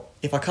 you know what,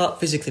 if I can't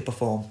physically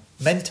perform,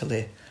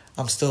 mentally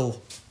I'm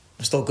still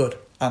good,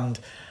 and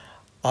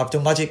I've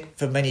done magic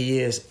for many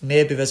years.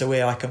 Maybe there's a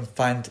way I can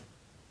find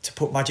to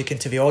put magic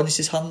into the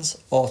audience's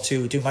hands, or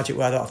to do magic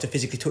where I don't have to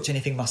physically touch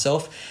anything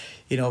myself.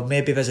 You know,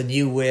 maybe there's a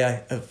new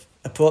way of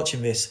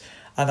approaching this.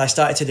 And I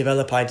started to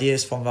develop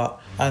ideas from that.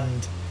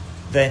 And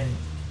then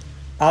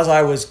as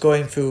I was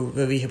going through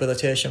the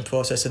rehabilitation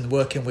process and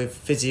working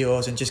with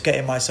physios and just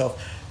getting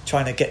myself,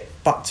 trying to get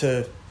back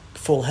to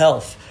full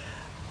health,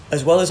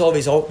 as well as all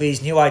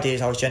these new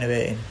ideas I was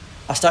generating,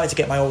 I started to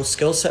get my old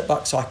skill set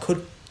back, so I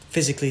could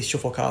physically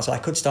shuffle cards, so I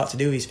could start to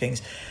do these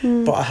things.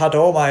 But I had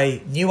all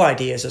my new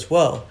ideas as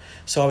well,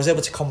 so I was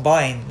able to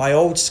combine my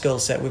old skill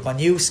set with my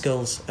new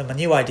skills and my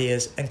new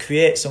ideas and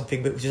create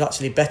something which was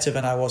actually better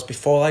than I was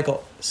before I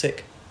got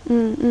sick.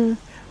 You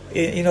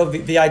know,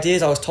 the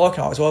ideas I was talking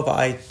about as well that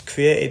I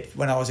created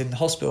when I was in the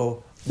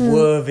hospital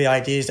were the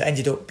ideas that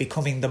ended up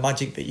becoming the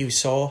magic that you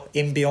saw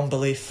in Beyond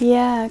Belief.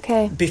 Yeah,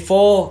 okay.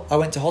 Before I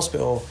went to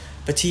hospital,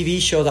 the TV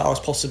show that I was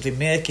possibly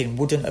making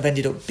wouldn't have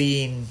ended up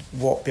being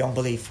what Beyond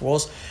Belief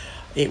was.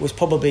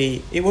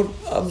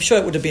 I'm sure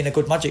it would have been a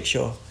good magic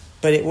show,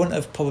 but it wouldn't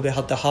have probably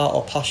had the heart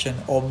or passion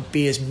or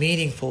be as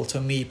meaningful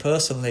to me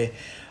personally,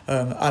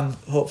 and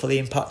hopefully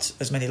impact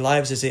as many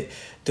lives as it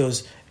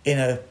does in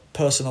a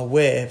personal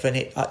way than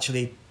it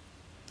actually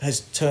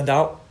has turned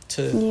out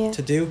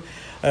to do.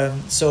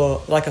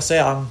 So like I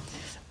say,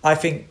 I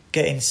think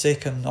getting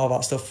sick and all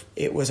that stuff,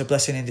 it was a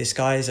blessing in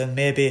disguise, and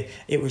maybe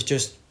it was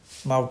just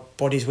my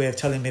body's way of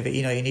telling me that,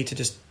 you know, you need to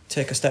just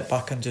take a step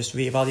back and just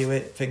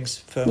reevaluate things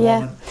for a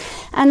moment.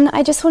 And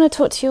I just want to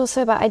talk to you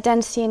also about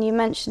identity, and you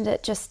mentioned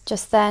it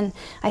just then.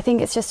 I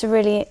think it's just a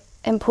really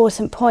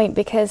important point,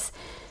 because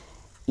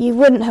you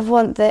wouldn't have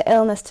wanted the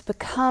illness to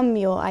become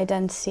your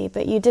identity,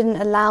 but you didn't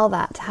allow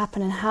that to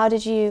happen. And how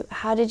did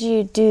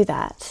you do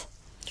that?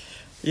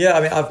 Yeah,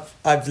 I mean,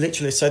 I've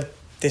literally said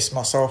this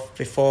myself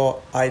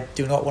before. I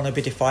do not want to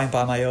be defined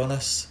by my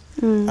illness.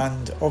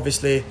 And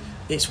obviously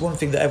it's one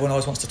thing that everyone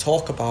always wants to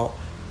talk about,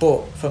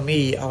 but for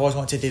me, I always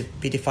wanted to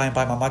be defined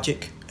by my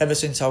magic. Ever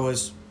since I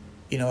was,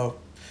 you know,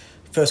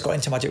 first got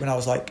into magic when I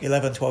was like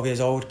 11, 12 years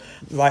old,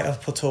 right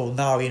up until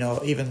now, you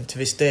know, even to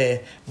this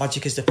day,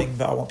 magic is the thing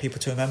that I want people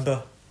to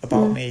remember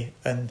about me.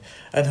 And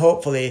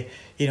hopefully,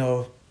 you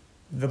know,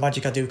 the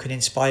magic I do can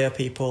inspire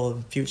people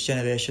and future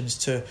generations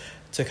to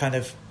kind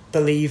of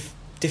believe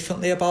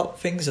differently about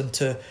things, and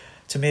to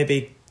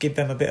maybe give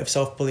them a bit of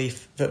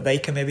self-belief that they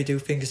can maybe do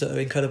things that are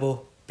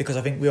incredible, because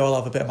I think we all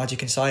have a bit of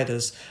magic inside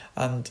us,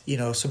 and, you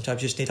know,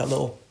 sometimes you just need that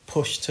little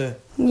push to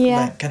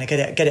kind of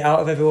get it out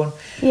of everyone.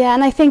 Yeah,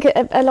 and I think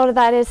a lot of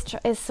that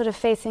is sort of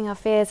facing our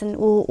fears and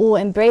or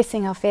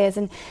embracing our fears.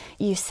 And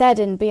you said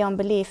in Beyond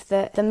Belief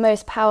that the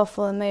most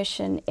powerful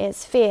emotion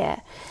is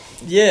fear.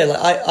 Yeah,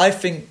 like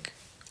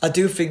I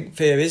do think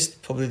fear is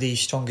probably the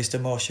strongest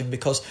emotion,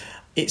 because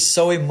it's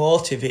so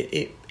emotive.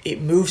 It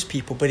it moves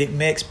people, but it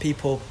makes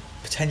people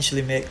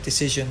potentially make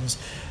decisions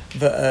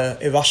that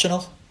are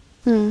irrational.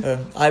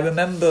 I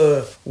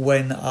remember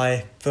when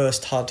I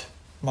first had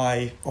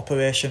my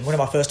operation, one of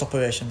my first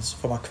operations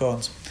for my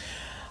Crohn's,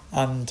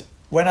 and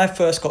when I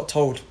first got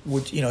told,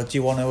 do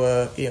you want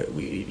to,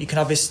 you can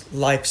have this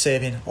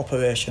life-saving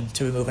operation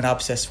to remove an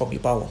abscess from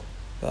your bowel,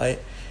 right?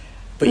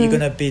 But you're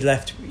going to be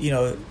left,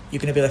 you're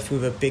going to be left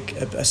with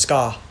a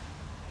scar.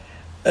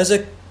 As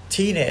a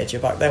teenager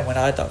back then, when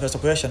I had that first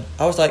operation,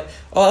 I was like,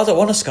 oh, I don't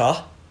want a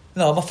scar.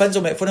 No, my friends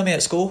will make fun of me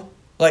at school.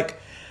 Like,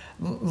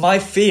 my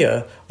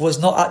fear was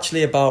not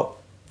actually about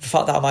the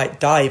fact that I might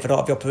die if I don't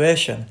have the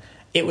operation.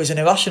 It was an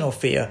irrational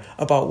fear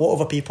about what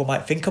other people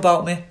might think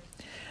about me.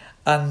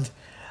 And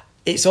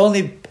it's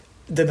only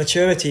the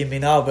maturity in me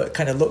now that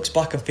kind of looks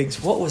back and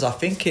thinks, what was I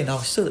thinking? I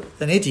was still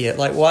an idiot.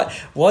 Like,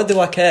 why do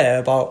I care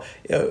about,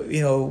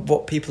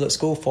 what people at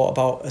school thought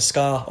about a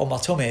scar on my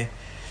tummy?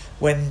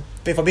 When,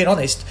 if I'm being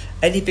honest,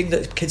 anything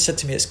that kids said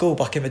to me at school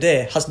back in the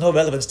day has no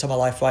relevance to my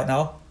life right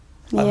now.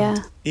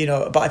 And,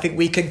 but I think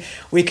we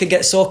can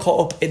get so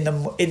caught up in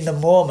the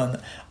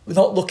moment,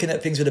 not looking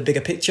at things with a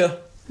bigger picture.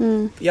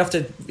 You have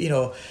to,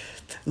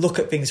 look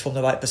at things from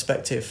the right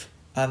perspective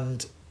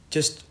and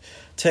just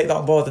take that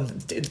on board.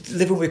 And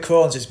living with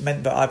Crohn's has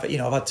meant that I've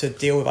had to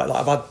deal with it.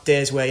 Like, I've had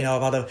days where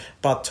I've had a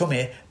bad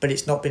tummy, but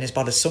it's not been as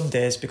bad as some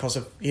days because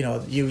of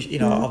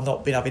I've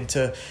not been having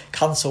to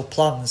cancel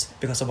plans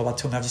because of a bad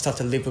tummy. I've just had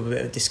to live with a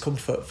bit of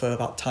discomfort for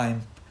that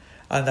time.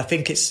 And I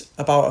think it's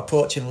about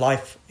approaching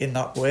life in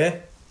that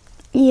way.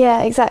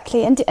 Yeah,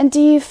 exactly. And do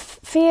you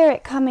fear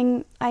it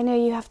coming? I know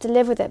you have to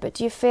live with it, but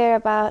do you fear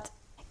about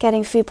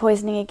getting food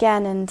poisoning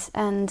again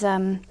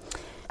and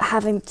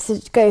having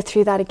to go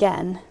through that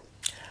again?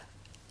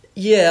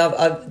 Yeah,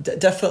 I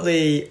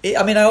definitely.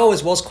 I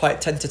always was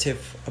quite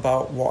tentative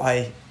about what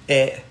I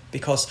ate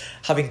because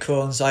having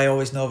Crohn's, I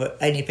always know that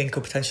anything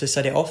could potentially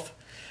set it off.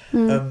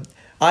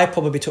 I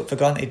probably took for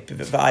granted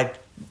that I'd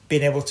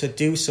been able to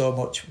do so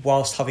much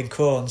whilst having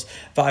Crohn's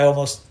that I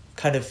almost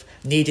kind of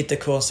needed the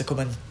Crohn's to come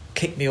and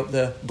kick me up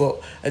the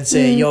butt and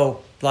say, you're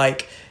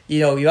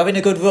having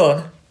a good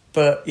run,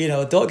 but,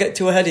 don't get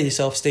too ahead of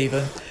yourself,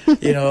 Stephen.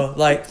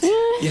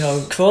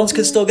 Crohn's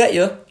can still get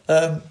you.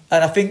 And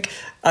I think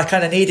I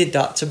kind of needed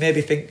that to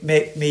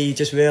make me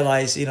just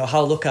realise,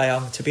 how lucky I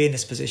am to be in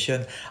this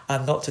position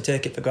and not to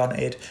take it for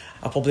granted.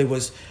 I probably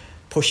was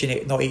pushing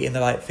it, not eating the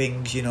right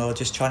things,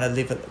 just trying to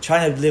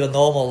live a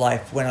normal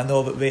life when I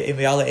know that in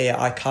reality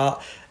I can't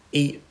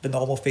eat the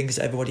normal things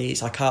that everybody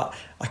eats. I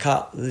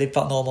can't live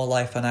that normal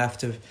life, and I have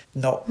to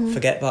not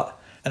forget that.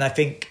 And I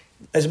think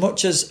as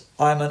much as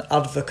I'm an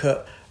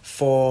advocate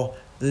for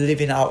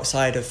living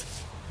outside of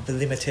the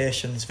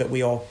limitations that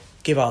we all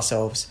give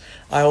ourselves,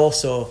 I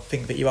also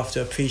think that you have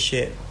to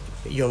appreciate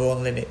your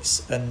own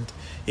limits, and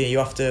you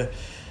have to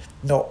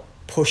not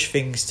push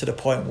things to the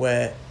point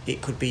where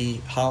it could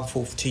be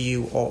harmful to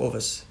you or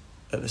others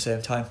at the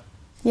same time.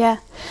 Yeah.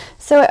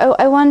 So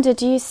I wonder,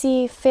 do you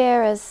see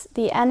fear as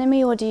the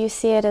enemy or do you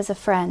see it as a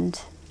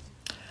friend?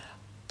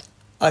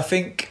 I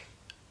think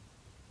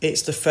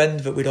it's the friend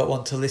that we don't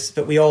want to listen,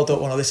 that we all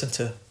don't want to listen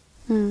to.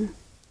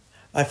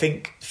 I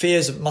think fear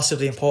is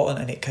massively important,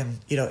 and it can,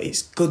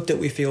 it's good that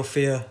we feel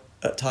fear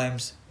at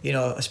times,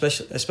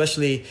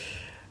 especially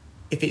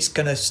if it's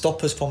going to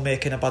stop us from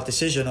making a bad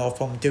decision or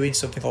from doing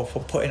something or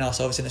from putting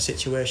ourselves in a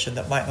situation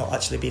that might not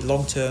actually be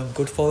long-term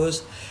good for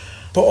us.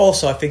 But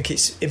also I think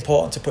it's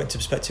important to put into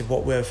perspective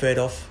what we're afraid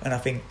of. And I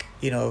think,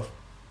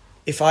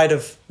 if I'd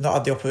have not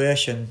had the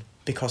operation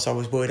because I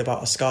was worried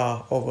about a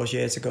scar all those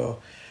years ago,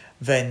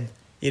 then,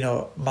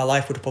 my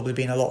life would have probably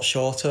been a lot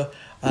shorter,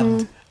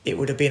 and it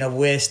would have been a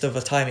waste of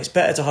a time. It's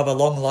better to have a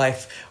long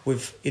life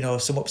with,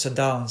 some ups and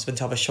downs than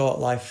to have a short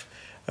life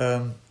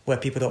where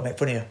people don't make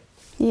fun of you.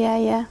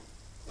 Yeah.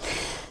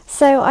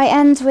 So I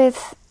end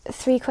with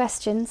 3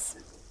 questions.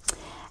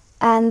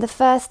 And the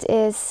first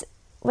is,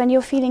 when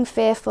you're feeling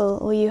fearful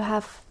or you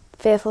have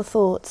fearful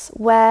thoughts,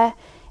 where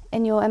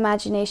in your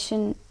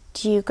imagination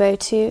do you go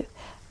to?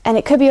 And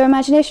it could be your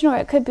imagination or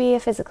it could be a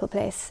physical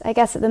place. I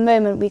guess at the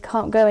moment we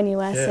can't go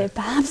anywhere, so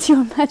perhaps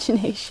your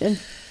imagination.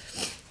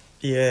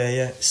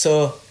 Yeah.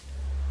 So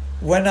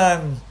when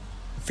I'm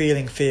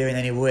feeling fear in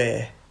any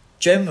way,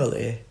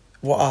 generally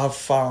what I have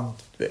found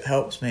that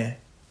helps me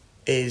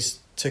is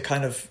to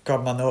kind of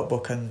grab my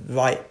notebook and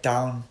write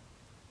down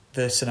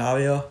the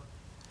scenario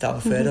that I'm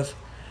afraid of.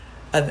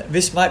 And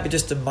this might be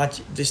just my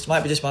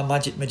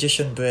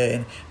magician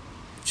brain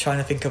trying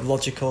to think of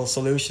logical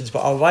solutions,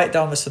 but I'll write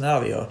down the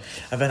scenario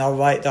and then I'll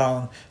write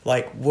down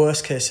like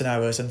worst case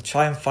scenarios and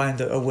try and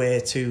find a way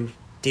to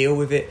deal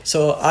with it.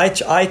 So I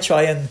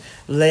try and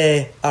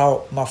lay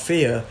out my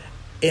fear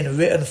in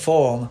written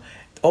form,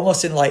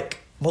 almost in like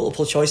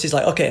multiple choices,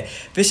 like, okay,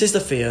 this is the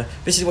fear,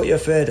 this is what you're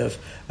afraid of,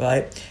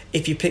 right?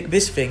 If you pick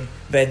this thing,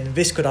 then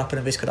this could happen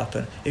and this could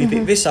happen. If you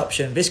pick this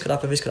option, this could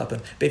happen, this could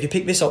happen. But if you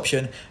pick this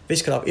option,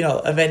 this could happen,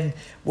 and then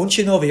once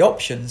you know the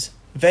options,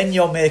 then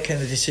you're making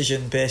a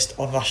decision based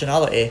on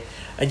rationality,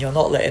 and you're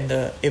not letting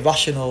the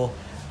irrational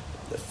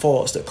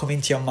thoughts that come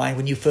into your mind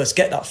when you first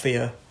get that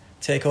fear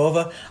take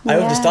over. I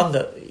understand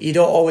that you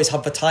don't always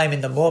have the time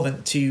in the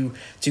moment to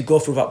go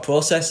through that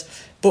process,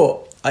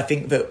 but I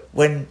think that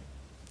when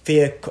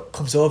fear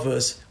comes over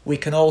us, we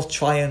can all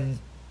try and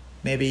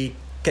maybe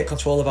get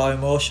control of our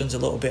emotions a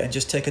little bit and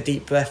just take a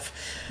deep breath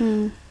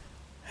and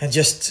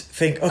just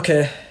think,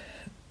 okay,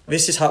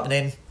 this is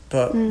happening,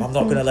 but I'm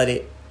not going to let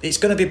it. It's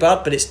going to be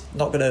bad, but it's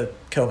not going to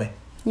kill me.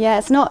 Yeah,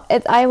 it's not.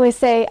 I always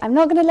say, I'm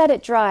not going to let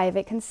it drive.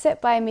 It can sit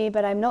by me,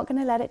 but I'm not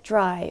going to let it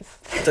drive.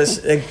 That's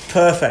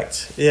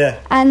perfect. Yeah.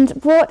 And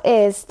what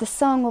is the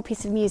song or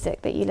piece of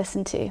music that you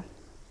listen to?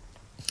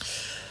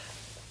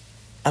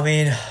 I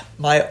mean,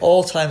 my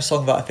all-time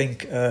song that I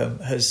think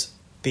has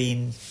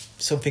been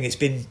something, it's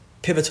been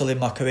pivotal in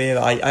my career.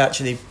 I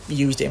actually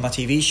used it in my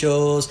TV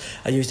shows,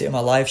 I used it in my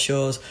live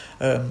shows,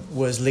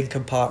 was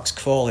Linkin Park's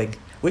Crawling,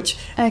 which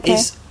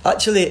is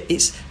actually,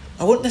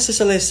 I wouldn't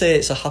necessarily say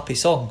it's a happy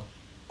song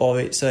or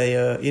it's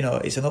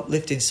it's an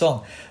uplifting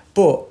song,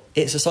 but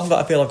it's a song that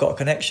I feel I've got a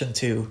connection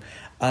to,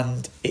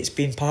 and it's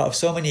been part of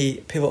so many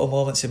pivotal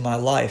moments in my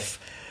life.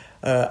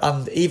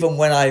 And even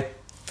when I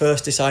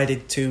first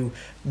decided to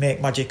make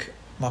magic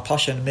my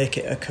passion, make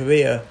it a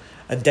career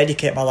and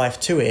dedicate my life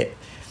to it,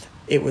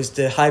 it was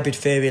the Hybrid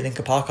Theory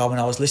Linkin Park album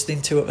I was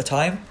listening to at the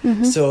time.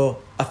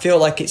 So I feel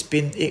like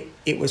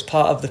it was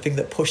part of the thing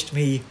that pushed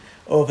me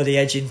over the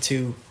edge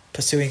into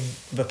pursuing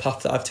the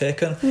path that I've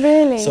taken.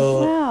 Really?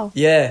 So, wow.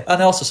 Yeah.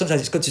 And also sometimes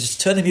it's good to just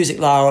turn the music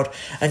loud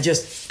and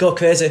just go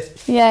crazy.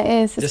 Yeah,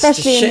 it is.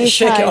 Especially in these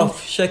shake times. it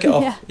off. Shake it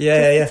off.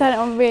 Yeah. Turn it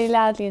on really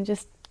loudly and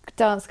just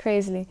dance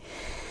crazily.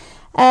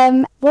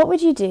 What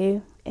would you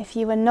do if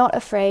you were not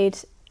afraid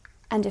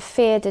and if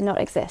fear did not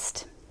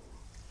exist?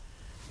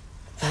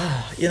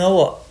 You know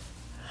what?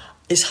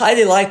 It's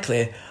highly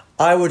likely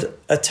I would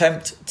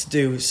attempt to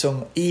do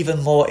some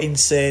even more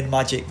insane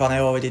magic than I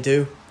already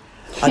do.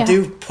 Yeah. I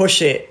do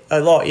push it a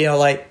lot,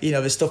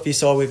 the stuff you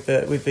saw with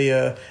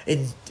the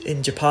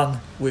in Japan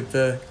with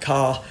the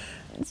car.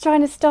 It's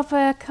trying to stop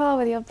a car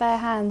with your bare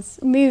hands,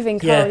 moving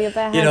car with your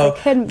bare hands. I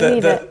couldn't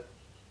believe it.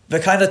 The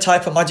kind of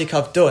type of magic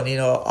I've done,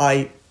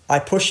 I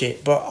push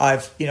it, but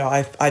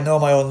I know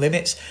my own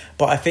limits.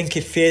 But I think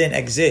if fear didn't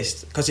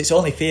exist, because it's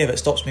only fear that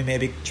stops me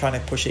maybe trying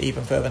to push it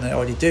even further than I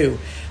already do,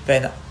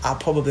 then I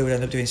probably would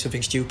end up doing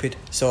something stupid.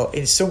 So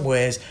in some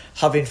ways,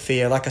 having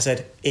fear, like I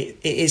said, it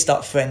is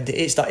that friend.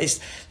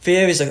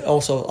 Fear is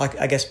also, like,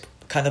 I guess,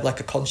 kind of like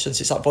a conscience.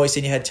 It's that voice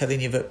in your head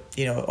telling you that,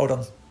 hold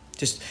on,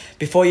 just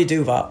before you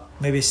do that,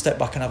 maybe step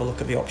back and have a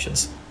look at the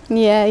options.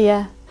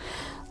 Yeah.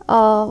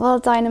 Oh, well,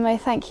 Dynamo,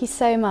 thank you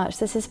so much.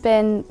 This has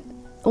been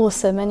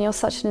awesome, and you're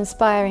such an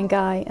inspiring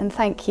guy, and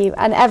thank you.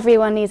 And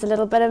everyone needs a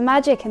little bit of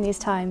magic in these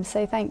times,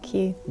 so thank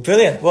you.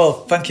 Brilliant. Well,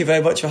 thank you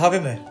very much for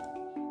having me.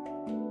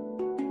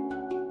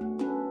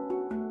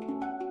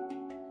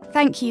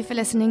 Thank you for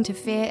listening to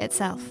Fear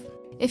Itself.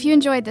 If you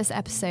enjoyed this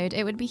episode,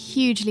 it would be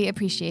hugely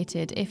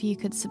appreciated if you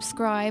could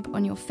subscribe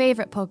on your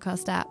favourite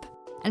podcast app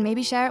and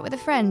maybe share it with a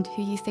friend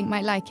who you think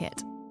might like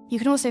it. You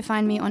can also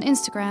find me on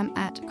Instagram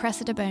at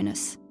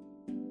CressidaBonus.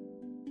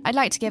 I'd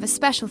like to give a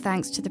special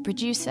thanks to the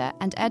producer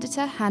and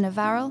editor Hannah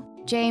Varrell,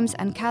 James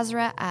and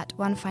Kazra at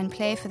One Fine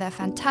Play for their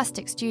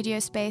fantastic studio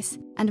space,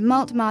 and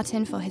Malt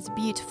Martin for his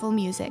beautiful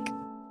music.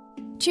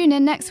 Tune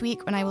in next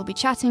week when I will be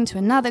chatting to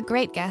another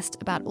great guest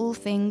about all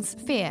things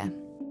fear.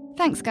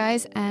 Thanks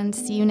guys, and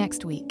see you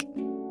next week.